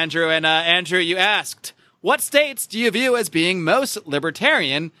awesome, Andrew. And Andrew, you asked, what states do you view as being most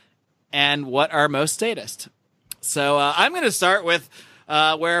libertarian, and what are most statist? So I'm going to start with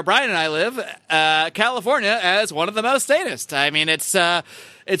where Brian and I live, California, as one of the most statist. I mean, it's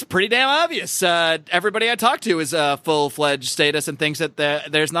pretty damn obvious. Everybody I talk to is full-fledged statist and thinks that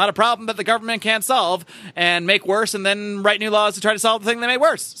there's not a problem that the government can't solve and make worse and then write new laws to try to solve the thing they made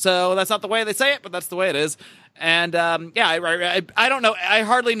worse. So that's not the way they say it, but that's the way it is. And I don't know. I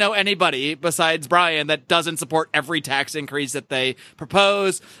hardly know anybody besides Brian that doesn't support every tax increase that they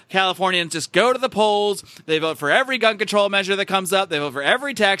propose. Californians just go to the polls. They vote for every gun control measure that comes up. They vote for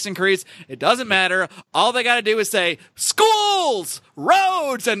every tax increase. It doesn't matter. All they got to do is say schools,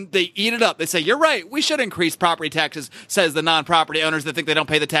 roads, and they eat it up. They say, you're right. We should increase property taxes, says the non-property owners that think they don't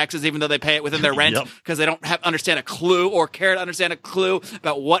pay the taxes even though they pay it within their rent because they don't understand a clue or care to understand a clue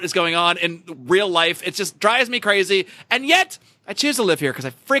about what is going on in real life. It just drives me crazy. And yet I choose to live here because I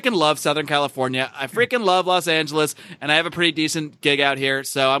freaking love Southern California. I freaking love Los Angeles, and I have a pretty decent gig out here.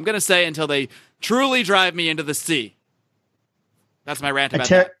 So I'm going to say until they truly drive me into the sea. That's my rant about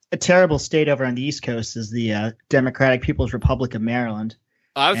that. A terrible state over on the East Coast is the Democratic People's Republic of Maryland.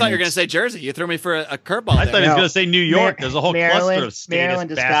 I thought you were going to say Jersey. You threw me for a curveball I there. thought he was going to say New York. There's a whole Maryland, cluster of statist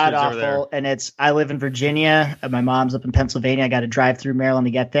Maryland is bastards god over there. awful, and I live in Virginia. My mom's up in Pennsylvania. I got to drive through Maryland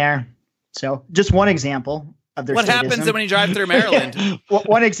to get there. So just one example. of their What happens statism. when you drive through Maryland? Well,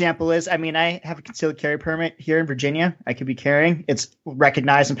 one example is, I mean, I have a concealed carry permit here in Virginia. I could be carrying. It's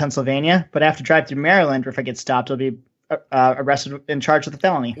recognized in Pennsylvania, but I have to drive through Maryland, or if I get stopped, I'll be arrested and charged with a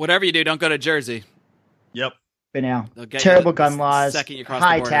felony. Whatever you do, don't go to Jersey. Yep. But now, They'll get terrible you gun laws, second you cross the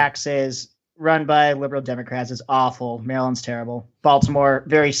high border. taxes, run by liberal Democrats is awful. Maryland's terrible. Baltimore,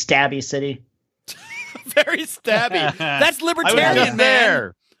 very stabby city. Very stabby. That's I was libertarian, just man.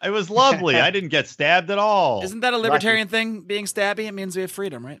 there. It was lovely. I didn't get stabbed at all. Isn't that a libertarian thing, being stabby? It means we have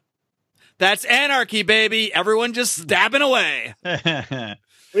freedom, right? That's anarchy, baby. Everyone just stabbing away.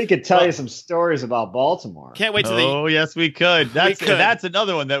 We could tell you some stories about Baltimore. Can't wait to Oh, yes, we could. That's could. that's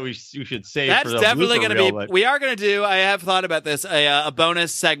another one that you should save That's for the definitely going to be. but- We are going to do. I have thought about this. A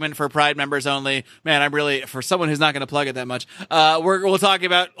bonus segment for Pride members only. Man, I'm really for someone who's not going to plug it that much. We'll talk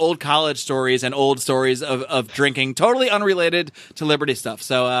about old college stories and old stories of drinking, totally unrelated to Liberty stuff.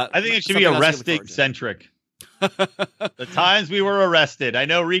 So I think it should be something else to look arresting forward to. centric. The times we were arrested. I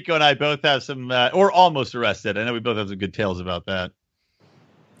know Rico and I both have some, or almost arrested. I know we both have some good tales about that,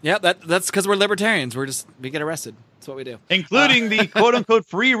 Yeah, that's because we're libertarians. We get arrested. That's what we do. including the quote unquote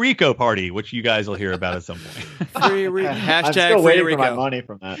free Rico party, which you guys will hear about at some point. Free I'm hashtag still free waiting Rico. for my money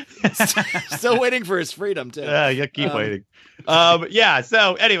from that. Still waiting for his freedom too. Yeah, you keep waiting. Yeah.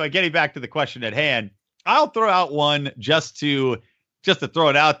 So anyway, getting back to the question at hand, I'll throw out one just to throw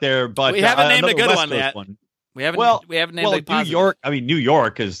it out there. But We haven't named a another good West one Coast yet. one. We haven't. Well, we haven't named Well, a positive. New York. I mean, New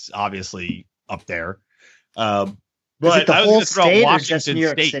York is obviously up there. Is But it the I was whole gonna throw out state or Washington just New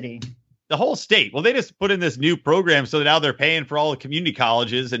York State. City? The whole state. Well, they just put in this new program so that now they're paying for all the community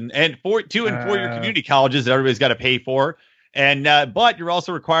colleges and 2 and 4 year community colleges that everybody's got to pay for. And but you're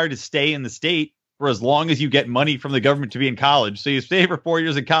also required to stay in the state for as long as you get money from the government to be in college. So you stay for 4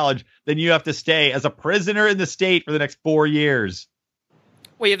 years in college, then you have to stay as a prisoner in the state for the next 4 years.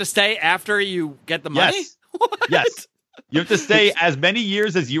 Well, you have to stay after you get the money. Yes. What? Yes. You have to stay as many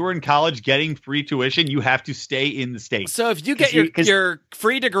years as you were in college getting free tuition. You have to stay in the state. So if you get your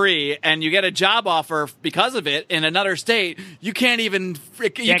free degree and you get a job offer because of it in another state, you can't even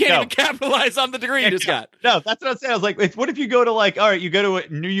even capitalize on the degree you just got. No, that's what I'm saying. I was like, what if you go to all right, you go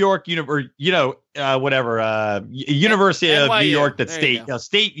to New York, University of NYU. New York, that's There you state, go.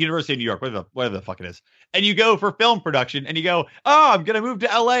 State University of New York, whatever the fuck it is. And you go for film production and you go, oh, I'm going to move to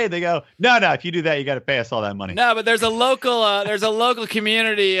LA. And they go, no, if you do that, you got to pay us all that money. No, but there's a local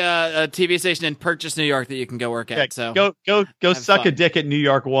community TV station in Purchase, New York that you can go work at. Yeah, So go suck a fun. dick at New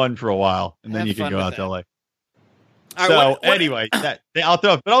York 1 for a while, and then Have you can fun go with out to that. LA. All right, So what- anyway, I'll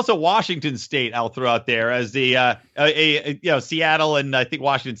throw, but also Washington State, I'll throw out there as the Seattle and I think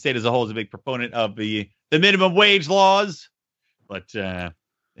Washington State as a whole is a big proponent of the minimum wage laws. But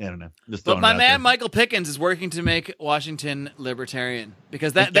I don't know. Just But throwing my it out man there. Michael Pickens is working to make Washington libertarian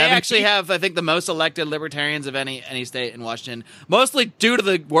because they Gavin actually Keith? have, I think, the most elected libertarians of any state in Washington, mostly due to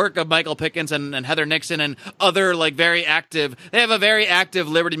the work of Michael Pickens and Heather Nixon and other very active. They have a very active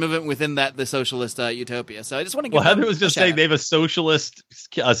liberty movement within the socialist utopia. So I just want to give. Well, Heather them was a just shout saying out. they have a socialist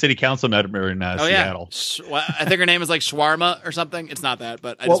city council member in Oh Seattle. yeah, I think her name is Shawarma or something. It's not that,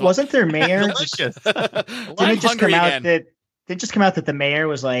 but I Well, just wasn't their mayor? Delicious. Didn't I'm it just hungry come out again. that? Did it just come out that the mayor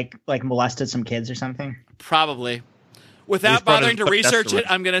was like molested some kids or something? Probably. He's Without part of bothering to the research testament.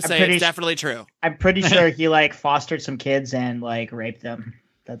 it, I'm going to say pretty it's s- definitely true. I'm pretty sure he fostered some kids and raped them.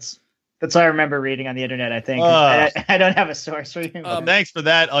 That's what I remember reading on the internet. I think I don't have a source for you. Thanks for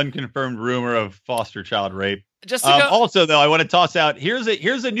that unconfirmed rumor of foster child rape. Just to go, Also, though, I want to toss out here's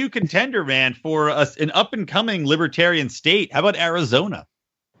a new contender, man, for an up and coming libertarian state. How about Arizona?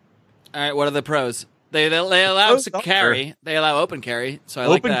 all right, what are the pros? They allow Pros are- carry. They allow open carry. So I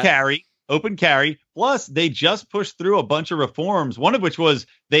like Open that. open carry. Plus, they just pushed through a bunch of reforms. One of which was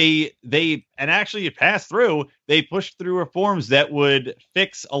they and actually it passed through. They pushed through reforms that would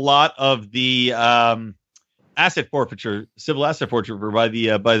fix a lot of the asset forfeiture, civil asset forfeiture by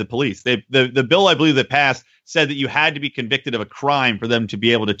the police. The bill I believe that passed said that you had to be convicted of a crime for them to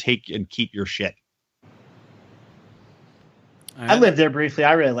be able to take and keep your shit. All I right. lived there briefly.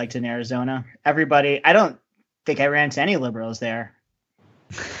 I really liked it in Arizona. Everybody, I don't think I ran into any liberals there.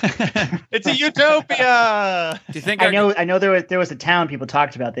 It's a utopia. Do you think I know there was a town people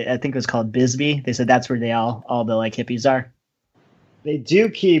talked about. I think it was called Bisbee. They said that's where they all the hippies are. They do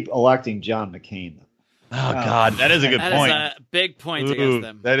keep electing John McCain. Oh God, that is a good that point. is a big point Ooh, against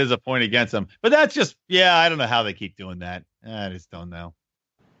them? that is a point against them. But that's just, I don't know how they keep doing that. I just don't know.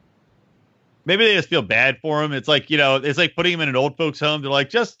 Maybe they just feel bad for him. It's like, it's like putting him in an old folks home. They're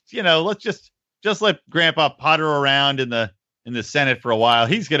like, let's just let Grandpa potter around in the in the Senate for a while.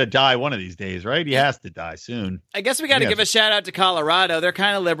 He's going to die one of these days, right? He has to die soon. I guess we got to give a shout out to Colorado. They're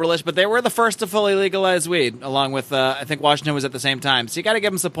kind of liberalish, but they were the first to fully legalize weed, along with I think Washington was at the same time. So you got to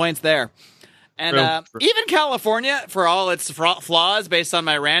give them some points there. And even California, for all its flaws, based on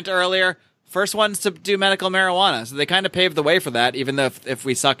my rant earlier, first ones to do medical marijuana. So they kind of paved the way for that, even though if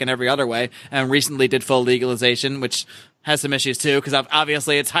we suck in every other way, and recently did full legalization, which has some issues too, because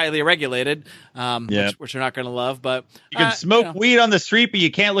obviously it's highly regulated, which we're not going to love. But you can smoke weed on the street, but you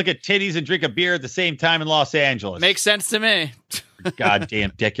can't look at titties and drink a beer at the same time in Los Angeles. Makes sense to me.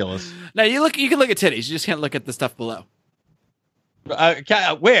 Goddamn ridiculous. No, you can look at titties. You just can't look at the stuff below.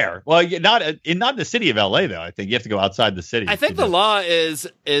 Where? Well, not in the city of LA though. I think you have to go outside the city. I think the law is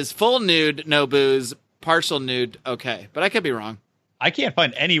full nude, no booze, partial nude, okay, but I could be wrong. I can't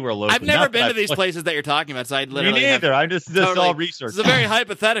find anywhere local. I've never been to these places that you're talking about, so I literally me neither. I'm just all research. It's a very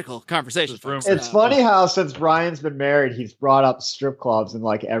hypothetical conversation. It's funny how since Brian's been married, he's brought up strip clubs in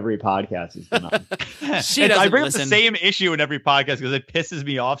like every podcast he's been on. I bring up the same issue in every podcast because it pisses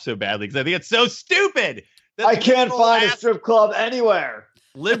me off so badly because I think it's so stupid. I can't find a strip club anywhere.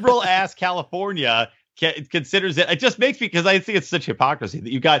 Liberal ass California considers it. It just makes me, because I think it's such hypocrisy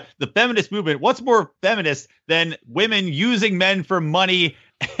that you've got the feminist movement. What's more feminist than women using men for money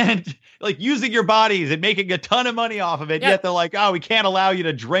and like using your bodies and making a ton of money off of it? Yet they're like, oh, we can't allow you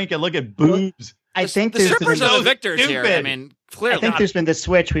to drink and look at boobs. I think the strippers are the victors here. I mean, clearly. I think there's been the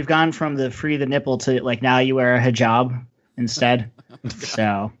switch. We've gone from the free the nipple to like now you wear a hijab instead.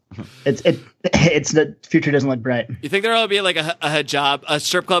 So it's the future doesn't look bright. You think there'll be like a hijab, a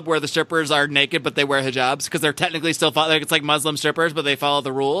strip club where the strippers are naked but they wear hijabs because they're technically still like it's like Muslim strippers but they follow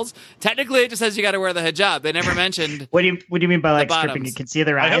the rules. Technically, it just says you got to wear the hijab. They never mentioned. What do you mean by like stripping? You can see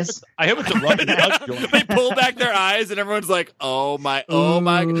their eyes. I hope it's a rub and tug joint. They pull back their eyes and everyone's like, oh my,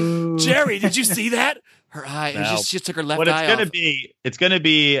 Jerry, did you see that? Her eye, no. She took her left eye off. It's going to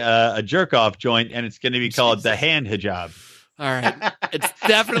be a jerk off joint, and it's going to be called the hand hijab. All right. It's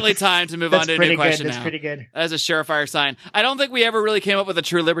definitely time to move on to a new question now. That's pretty good. That is a surefire sign. I don't think we ever really came up with a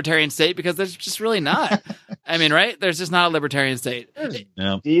true libertarian state because there's just really not. I mean, right? There's just not a libertarian state. There's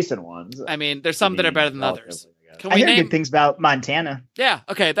decent ones. I mean, there's some that are better than others. I hear good things about Montana. Yeah.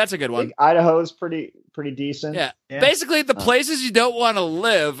 Okay. That's a good one. Idaho's pretty decent. Yeah. Basically, the places you don't want to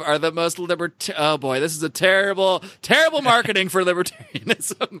live are the most oh boy, this is a terrible marketing for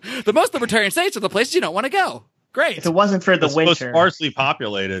libertarianism. The most libertarian states are the places you don't want to go. Great. If it wasn't for the winter. Most sparsely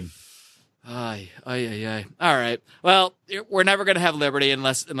populated. All right. Well, we're never going to have liberty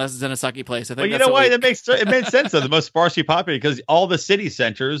unless it's in a sucky place. I think. Well, you know why? It makes sense though. The most sparsely populated because all the city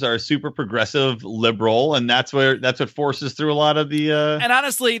centers are super progressive, liberal, and that's what forces through a lot of the. And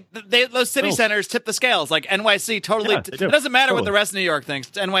honestly, those city centers tip the scales. Like NYC, totally. It doesn't matter what the rest of New York thinks.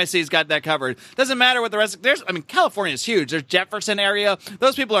 NYC's got that covered. Doesn't matter what the rest. California is huge. There's Jefferson area.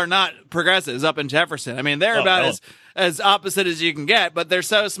 Those people are not progressives up in Jefferson. I mean, they're as opposite as you can get, but they're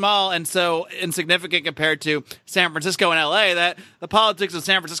so small and so insignificant compared to San Francisco and LA that the politics of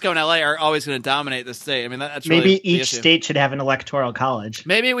San Francisco and LA are always going to dominate the state. I mean, that's really maybe each state should have an electoral college.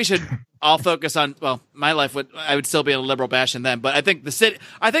 Maybe we should all focus on. Well, my life I would still be in a liberal bastion then, but I think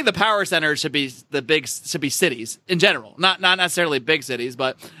the power centers should be cities in general, not necessarily big cities.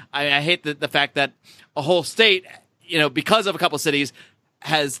 But I hate the fact that a whole state, because of a couple cities,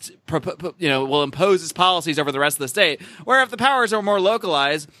 will impose its policies over the rest of the state. Where if the powers are more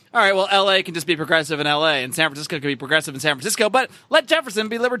localized, all right, well, LA can just be progressive in LA, and San Francisco can be progressive in San Francisco, but let Jefferson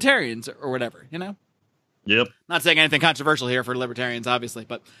be libertarians or whatever, Yep. Not saying anything controversial here for libertarians, obviously,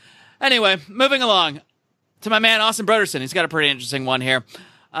 but anyway, moving along to my man Austin Broderson. He's got a pretty interesting one here.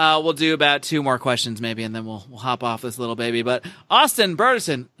 We'll do about 2 more questions maybe, and then we'll hop off this little baby. But Austin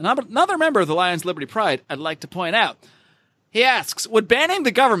Broderson, another member of the Lions Liberty Pride, I'd like to point out. He asks, would banning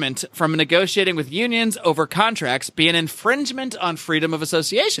the government from negotiating with unions over contracts be an infringement on freedom of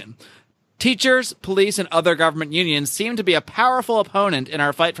association? Teachers, police, and other government unions seem to be a powerful opponent in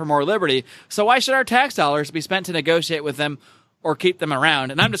our fight for more liberty, so why should our tax dollars be spent to negotiate with them or keep them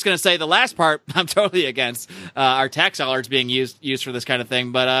around? And I'm just going to say the last part, I'm totally against our tax dollars being used for this kind of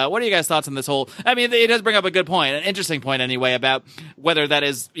thing. But what are you guys' thoughts on this whole? I mean, it does bring up a good point, an interesting point anyway, about whether that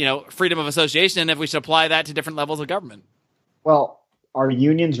is, freedom of association and if we should apply that to different levels of government. Well, are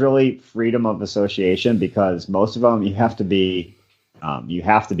unions really freedom of association? Because most of them, you have to be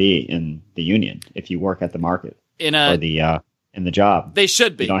in the union if you work at the market in the job. They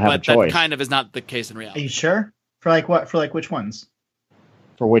should be, but that kind of is not the case in reality. Are you sure? For like what? For like which ones?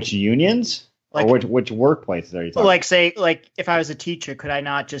 For which unions? Like, or which workplaces are you talking? Like say, like if I was a teacher, could I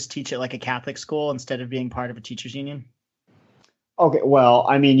not just teach at like a Catholic school instead of being part of a teachers union? Okay, well,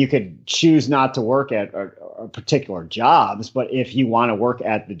 I mean, you could choose not to work at particular jobs, but if you want to work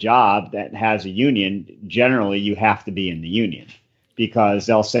at the job that has a union, generally you have to be in the union because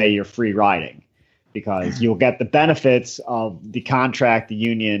they'll say you're free riding because you'll get the benefits of the contract the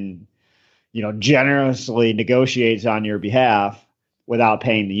union, generously negotiates on your behalf without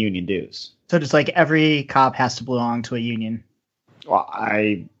paying the union dues. So just like every cop has to belong to a union. Well,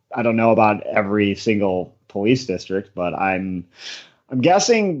 I don't know about every single police district, but I'm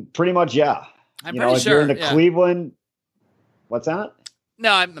guessing pretty much, yeah. I'm pretty if sure. You're in the Cleveland. What's that?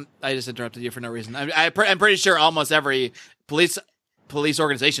 No, I just interrupted you for no reason. I'm pretty sure almost every police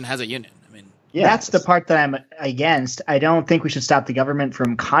organization has a union. I mean, yeah, that's the part that I'm against. I don't think we should stop the government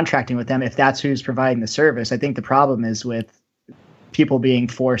from contracting with them if that's who's providing the service. I think the problem is with people being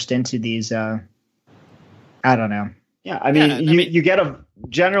forced into these. I don't know. Yeah, I mean, you get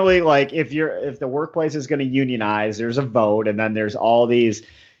generally like if the workplace is going to unionize, there's a vote, and then there's all these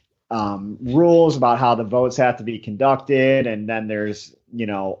rules about how the votes have to be conducted, and then there's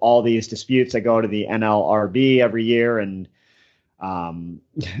all these disputes that go to the NLRB every year, and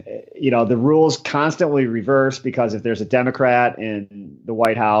the rules constantly reverse because if there's a Democrat in the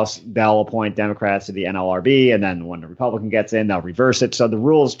White House, they'll appoint Democrats to the NLRB, and then when the Republican gets in, they'll reverse it. So the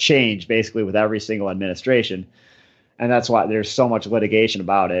rules change basically with every single administration. And that's why there's so much litigation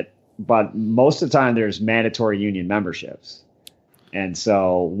about it. But most of the time, there's mandatory union memberships. And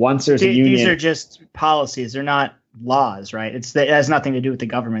so once there's a union... These are just policies. They're not laws, right? It has nothing to do with the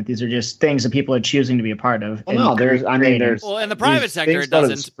government. These are just things that people are choosing to be a part of. Well, no, there's... Well, in the private sector, it doesn't. Go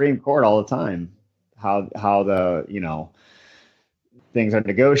to the Supreme Court all the time. How the, things are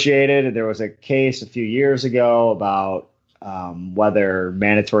negotiated. There was a case a few years ago about whether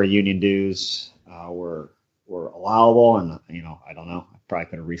mandatory union dues were allowable, and I don't know. I probably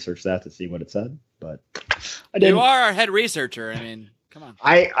could have researched that to see what it said, but I didn't. You are our head researcher. I mean, come on.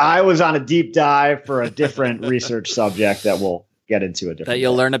 I was on a deep dive for a different research subject that we'll get into a different. That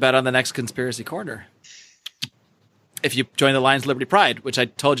you'll learn about on the next Conspiracy Corner. If you join the Lions of Liberty Pride, which I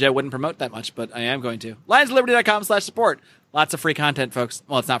told you I wouldn't promote that much, but I am going to. LionsofLiberty.com/support. Lots of free content, folks.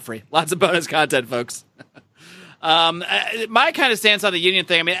 Well, it's not free. Lots of bonus content, folks. My kind of stance on the union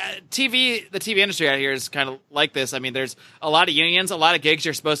thing, I mean, the TV industry out here is kind of like this. I mean, there's a lot of unions, a lot of gigs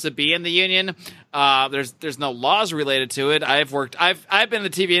you're supposed to be in the union. There's no laws related to it. I've been in the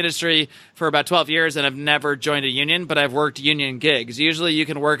TV industry for about 12 years and I've never joined a union, but I've worked union gigs. Usually you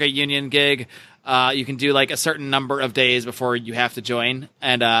can work a union gig. You can do like a certain number of days before you have to join.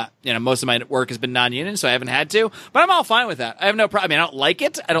 And, most of my work has been non-union, so I haven't had to, but I'm all fine with that. I have no problem. I mean, I don't like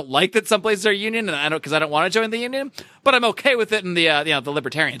it. I don't like that some places are union and because I don't want to join the union, but I'm okay with it in the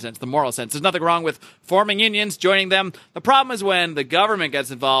libertarian sense, the moral sense. There's nothing wrong with forming unions, joining them. The problem is when the government gets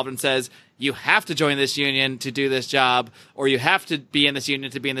involved and says, you have to join this union to do this job, or you have to be in this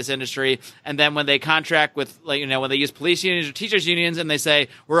union to be in this industry. And then when they contract with, when they use police unions or teachers unions and they say,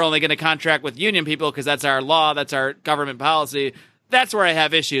 we're only going to contract with union people because that's our law, that's our government policy, that's where I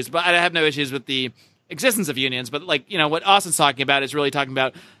have issues. But I have no issues with the existence of unions. But what Austin's talking about is really talking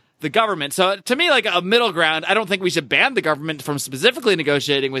about the government. So to me, like a middle ground, I don't think we should ban the government from specifically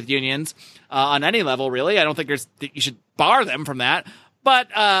negotiating with unions on any level, really. I don't think you should bar them from that. But,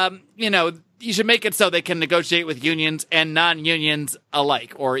 you should make it so they can negotiate with unions and non-unions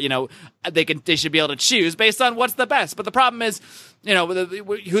alike, or, they should be able to choose based on what's the best. But the problem is,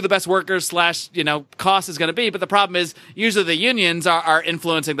 who the best workers / cost is going to be. But the problem is usually the unions are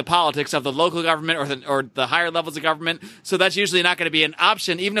influencing the politics of the local government or the higher levels of government. So that's usually not going to be an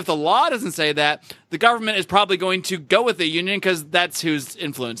option. Even if the law doesn't say that, the government is probably going to go with the union because that's who's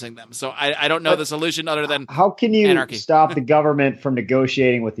influencing them. So I don't know the solution other than how can you anarchy. Stop the government from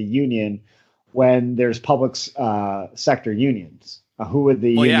negotiating with the union when there's public sector unions? Who would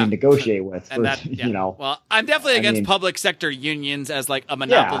the union negotiate with? Well, I'm definitely against public sector unions as like a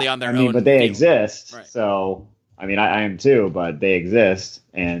monopoly on their own. But they field. Exist. Right. So, I am too, but they exist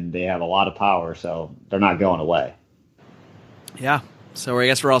and they have a lot of power. So they're not going away. Yeah. So I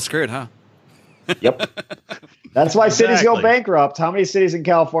guess we're all screwed, huh? Yep. That's why cities go bankrupt. How many cities in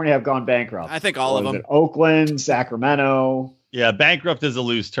California have gone bankrupt? I think all of them. Oakland, Sacramento. Yeah, bankrupt is a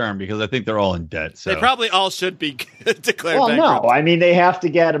loose term because I think they're all in debt. So they probably all should be declared bankrupt. No. They have to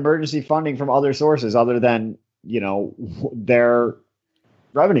get emergency funding from other sources other than, their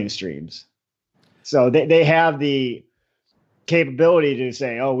revenue streams. So they have the capability to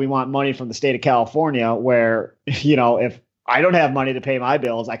say, oh, we want money from the state of California, where, if I don't have money to pay my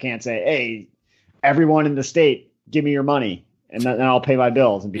bills, I can't say, hey, everyone in the state, give me your money. And then I'll pay my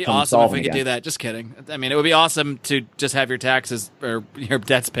bills and become awesome if we again. could do that. Just kidding. It would be awesome to just have your taxes or your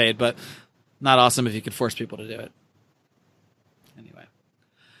debts paid, but not awesome if you could force people to do it.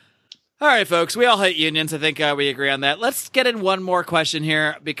 All right, folks, we all hate unions. I think we agree on that. Let's get in one more question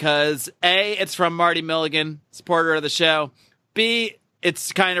here because A, it's from Marty Milligan, supporter of the show. B,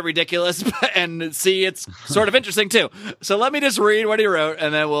 it's kind of ridiculous. And C, it's sort of interesting, too. So let me just read what he wrote,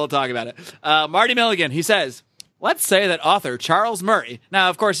 and then we'll talk about it. Marty Milligan, he says, let's say that author Charles Murray.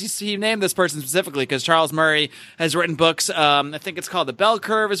 Now, of course, he named this person specifically because Charles Murray has written books. I think it's called The Bell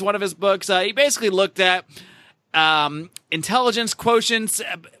Curve is one of his books. He basically looked at intelligence quotients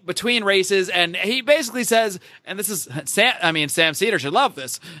between races, and he basically says, and this is Sam Cedar should love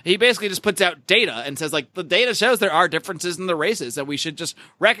this. He basically just puts out data and says, like, the data shows there are differences in the races, and we should just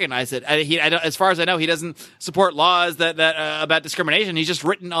recognize it. As far as I know, he doesn't support laws that about discrimination. He's just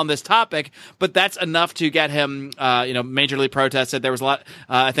written on this topic, but that's enough to get him, majorly protested. There was a lot.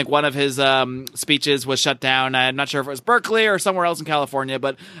 I think one of his speeches was shut down. I'm not sure if it was Berkeley or somewhere else in California,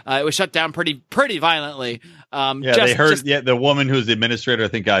 but it was shut down pretty violently. The woman who was the administrator, I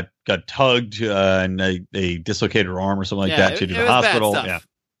think, got tugged and they dislocated her arm or something like that. She had to the hospital.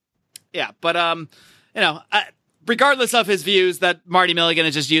 But regardless of his views, that Marty Milligan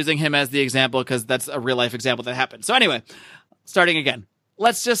is just using him as the example because that's a real life example that happened. So anyway, starting again.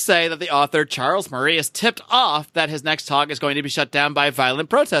 Let's just say that the author, Charles Murray, is tipped off that his next talk is going to be shut down by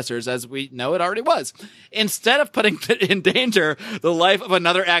violent protesters, as we know it already was. Instead of putting in danger the life of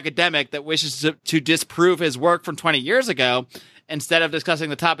another academic that wishes to disprove his work from 20 years ago, instead of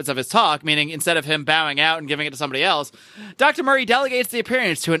discussing the topics of his talk, meaning instead of him bowing out and giving it to somebody else, Dr. Murray delegates the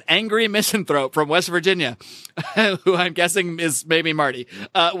appearance to an angry misanthrope from West Virginia, who I'm guessing is maybe Marty.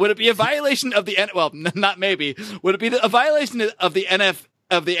 Would it be a violation of the not maybe. Would it be a violation of the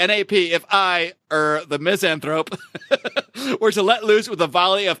NAP if I, the misanthrope, were to let loose with a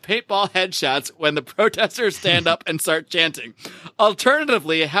volley of paintball headshots when the protesters stand up and start chanting?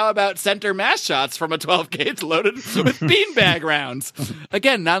 Alternatively, how about center mass shots from a 12 gauge loaded with beanbag rounds?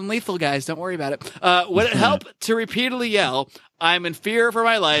 Again, non-lethal, guys. Don't worry about it. Would it help to repeatedly yell, "I'm in fear for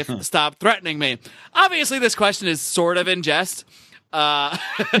my life. Stop threatening me"? Obviously, this question is sort of in jest. Or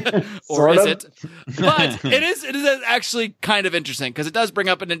is it? But it is actually kind of interesting because it does bring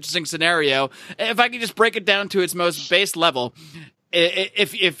up an interesting scenario. If I could just break it down to its most base level,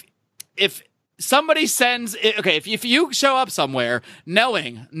 if somebody sends, if you show up somewhere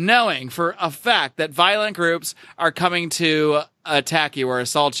knowing for a fact that violent groups are coming to attack you or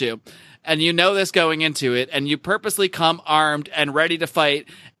assault you, and you know this going into it, and you purposely come armed and ready to fight,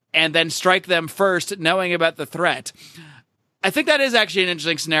 and then strike them first, knowing about the threat. I think that is actually an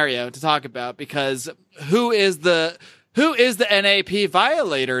interesting scenario to talk about because who is the NAP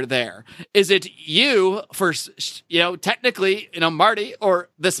violator there? Is it you for, technically, Marty or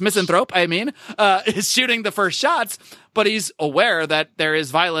this misanthrope, is shooting the first shots, but he's aware that there is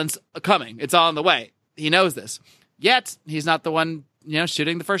violence coming. It's on the way. He knows this. Yet he's not the one,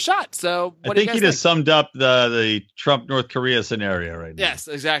 shooting the first shot. So I think he just summed up the Trump North Korea scenario right now. Yes,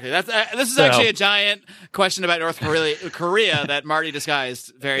 exactly. This is actually a giant question about North Korea that Marty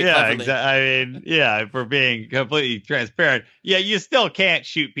disguised very cleverly. If we're being completely transparent, you still can't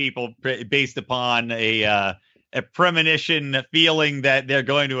shoot people based upon a premonition feeling that they're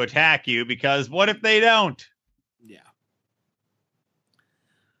going to attack you, because what if they don't?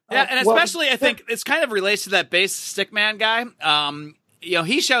 Yeah, and especially I think it's kind of relates to that base stickman guy.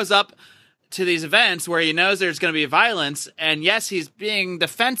 He shows up to these events where he knows there's going to be violence, and yes, he's being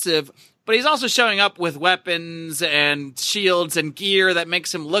defensive, but he's also showing up with weapons and shields and gear that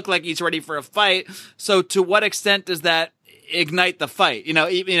makes him look like he's ready for a fight. So to what extent does that ignite the fight?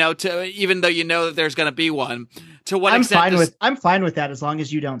 Even though you know that there's going to be one. To what extent? I'm fine with that as long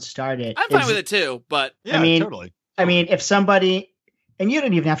as you don't start it. I'm fine with it too, but totally. If somebody. And you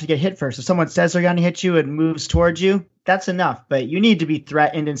don't even have to get hit first. If someone says they're going to hit you and moves towards you, that's enough. But you need to be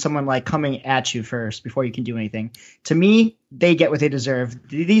threatened and someone coming at you first before you can do anything. To me, they get what they deserve.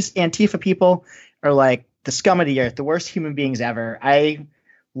 These Antifa people are like the scum of the earth, the worst human beings ever. I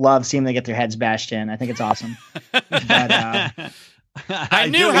love seeing them get their heads bashed in. I think it's awesome. But, I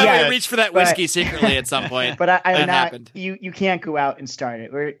knew how I reached for that whiskey secretly at some point. But I'm not. Happened. You can't go out and start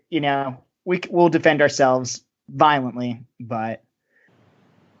it. We'll defend ourselves violently, but.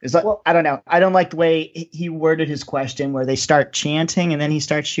 I don't know. I don't like the way he worded his question, where they start chanting and then he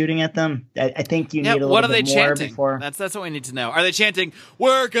starts shooting at them. I think you need a little bit more before. That's what we need to know. Are they chanting,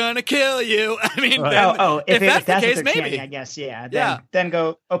 "We're gonna kill you"? If that's the case, maybe. Chanting, I guess, Then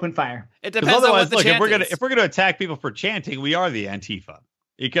go open fire. It depends on what the chant is. If we're gonna attack people for chanting, we are the Antifa,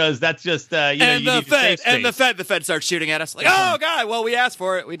 because that's just and the Fed starts shooting at us like, "Oh God, well we asked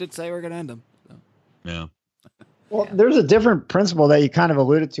for it. We did say we're gonna end them." So. Yeah. Well, there's a different principle that you kind of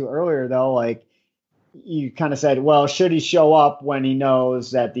alluded to earlier, though. you kind of said, well, should he show up when he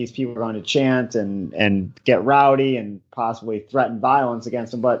knows that these people are going to chant and get rowdy and possibly threaten violence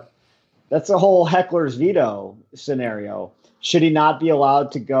against him? But that's a whole heckler's veto scenario. Should he not be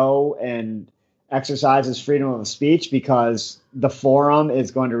allowed to go and exercise his freedom of speech because the forum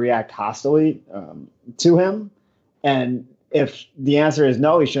is going to react hostily to him? And if the answer is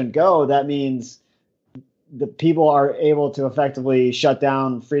no, he shouldn't go, that means the people are able to effectively shut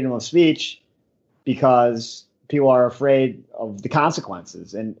down freedom of speech because people are afraid of the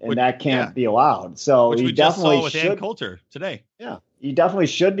consequences, and that can't be allowed. So which we just saw with Ann Coulter today. Yeah, you definitely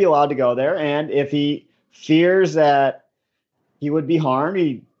should be allowed to go there. And if he fears that he would be harmed,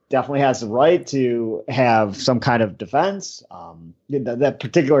 he definitely has the right to have some kind of defense. That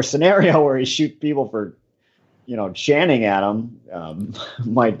particular scenario where he shoots people for, chanting at him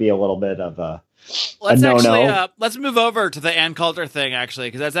might be a little bit of a no-no. Let's move over to the Ann Coulter thing, actually,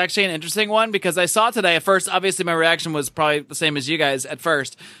 because that's actually an interesting one. Because I saw today at first, obviously my reaction was probably the same as you guys at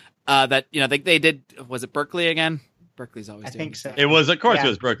first. That they did. Was it Berkeley again? Berkeley's always. I think so. It was, of course, it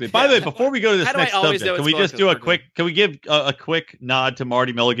was Berkeley. By the way, before we go to this next subject, can we just do a quick? Can we give a quick nod to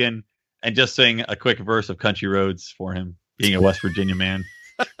Marty Milligan and just sing a quick verse of Country Roads for him, being a West Virginia man?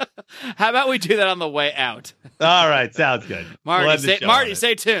 How about we do that on the way out? All right, sounds good. Marty,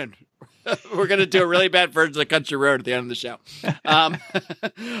 stay tuned. We're going to do a really bad version of Country Road at the end of the show. But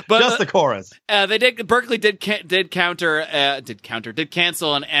just the chorus. Berkeley did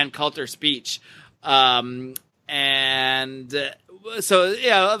cancel an Ann Coulter speech. So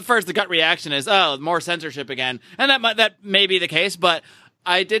first the gut reaction is, more censorship again. And that may be the case, but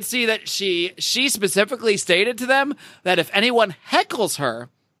I did see that she specifically stated to them that if anyone heckles her,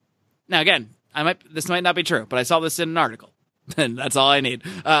 now again, this might not be true, but I saw this in an article. And that's all I need.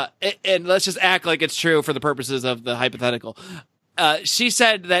 And let's just act like it's true for the purposes of the hypothetical. She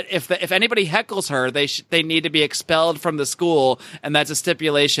said that if anybody heckles her, they need to be expelled from the school, and that's a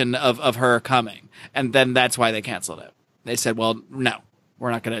stipulation of her coming. And then that's why they canceled it. They said, "Well, no,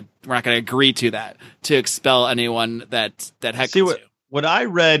 we're not gonna agree to that, to expel anyone that heckles you." What I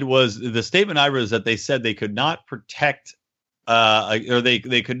read was the statement I read is that they said they could not protect, or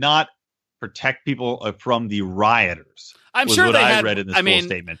they could not protect people from the rioters. I'm sure I read in this full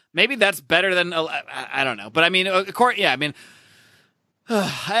statement. Maybe that's better than I don't know, but I mean, at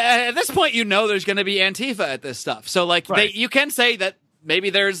this point, there's going to be Antifa at this stuff. So right. You can say that maybe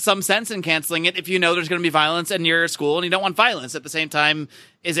there's some sense in canceling it if there's going to be violence in your school and you don't want violence. At the same time,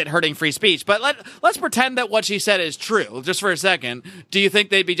 is it hurting free speech? But let's pretend that what she said is true, just for a second. Do you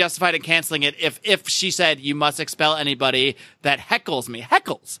think they'd be justified in canceling it if she said you must expel anybody that heckles me?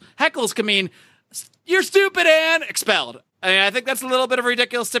 Heckles can mean you're stupid and expelled. I mean, I think that's a little bit of a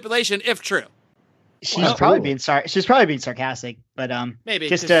ridiculous stipulation, if true. She's probably being sarcastic, but maybe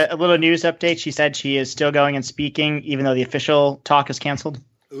just a little news update. She said she is still going and speaking, even though the official talk is canceled.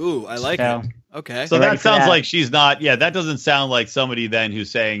 Ooh, I like it. Okay, so that sounds like she's not. Yeah, that doesn't sound like somebody then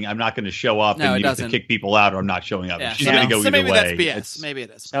who's saying I'm not going to show up and you have to kick people out, or I'm not showing up. Yeah. She's going to go either maybe way. That's BS. Maybe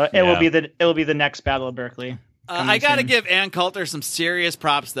it is. So it will be the next Battle of Berkeley. I got to give Ann Coulter some serious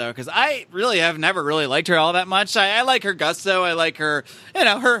props, though, because I really have never really liked her all that much. I like her gusto. I like her,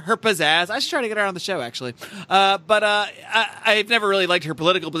 her pizzazz. I should try to get her on the show, actually. But I've never really liked her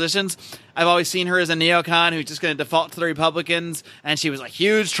political positions. I've always seen her as a neocon who's just going to default to the Republicans, and she was a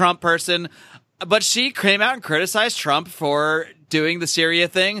huge Trump person. But she came out and criticized Trump for doing the Syria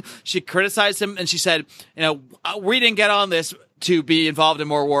thing. She criticized him, and she said, we didn't get on this to be involved in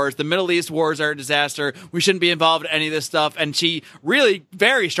more wars. The Middle East wars are a disaster. We shouldn't be involved in any of this stuff. And she really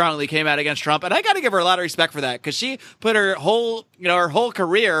very strongly came out against Trump. And I got to give her a lot of respect for that, because she put her whole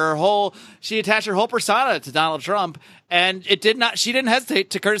career, she attached her whole persona to Donald Trump. And she didn't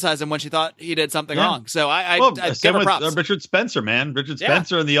hesitate to criticize him when she thought he did something wrong. So I give her props. Richard Spencer, man. Richard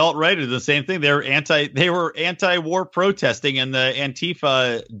Spencer and the alt-right are the same thing. They were anti-war protesting, and the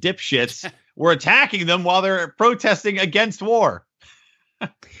Antifa dipshits were attacking them while they're protesting against war.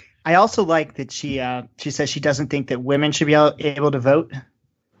 I also like that she says she doesn't think that women should be able to vote.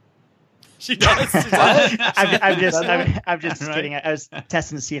 She does. I'm just kidding. I was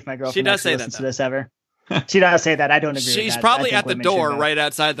testing to see if my girlfriend listens to this ever. She does say that. I don't agree. She's with that. probably at the door right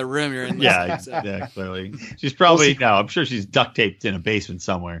outside the room you're in. Yeah, clearly. She's probably I'm sure she's duct taped in a basement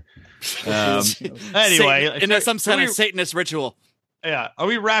somewhere. Anyway, in some kind of Satanist ritual. Yeah. Are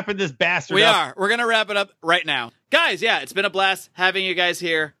we wrapping this bastard up? We are. We're going to wrap it up right now. Guys, it's been a blast having you guys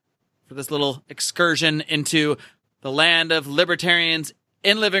here for this little excursion into the land of libertarians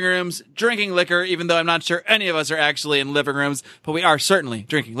in living rooms, drinking liquor, even though I'm not sure any of us are actually in living rooms, but we are certainly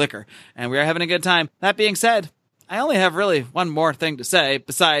drinking liquor, and we are having a good time. That being said, I only have really one more thing to say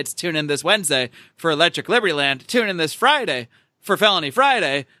besides tune in this Wednesday for Electric Liberty Land, tune in this Friday for Felony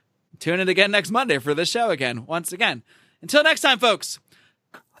Friday, tune in again next Monday for this show again, once again. Until next time, folks,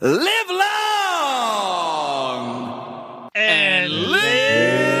 live long and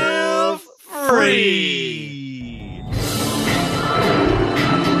live free.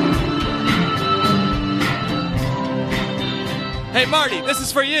 Hey, Marty, this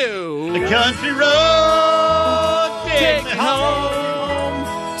is for you. The country road Take me home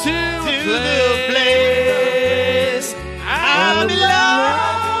to the place I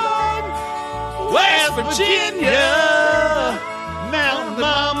belong. West Virginia, Mountain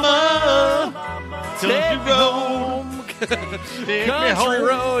Mama, take me home. Country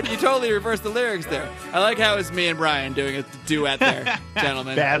road. You totally reversed the lyrics there. I like how it's me and Brian doing a duet there,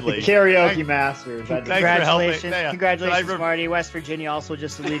 gentlemen. badly. Karaoke masters. Thanks for Congratulations, helping. congratulations, Marty. West Virginia also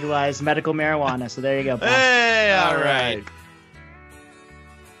just legalized medical marijuana, so there you go, pal. Hey, all right.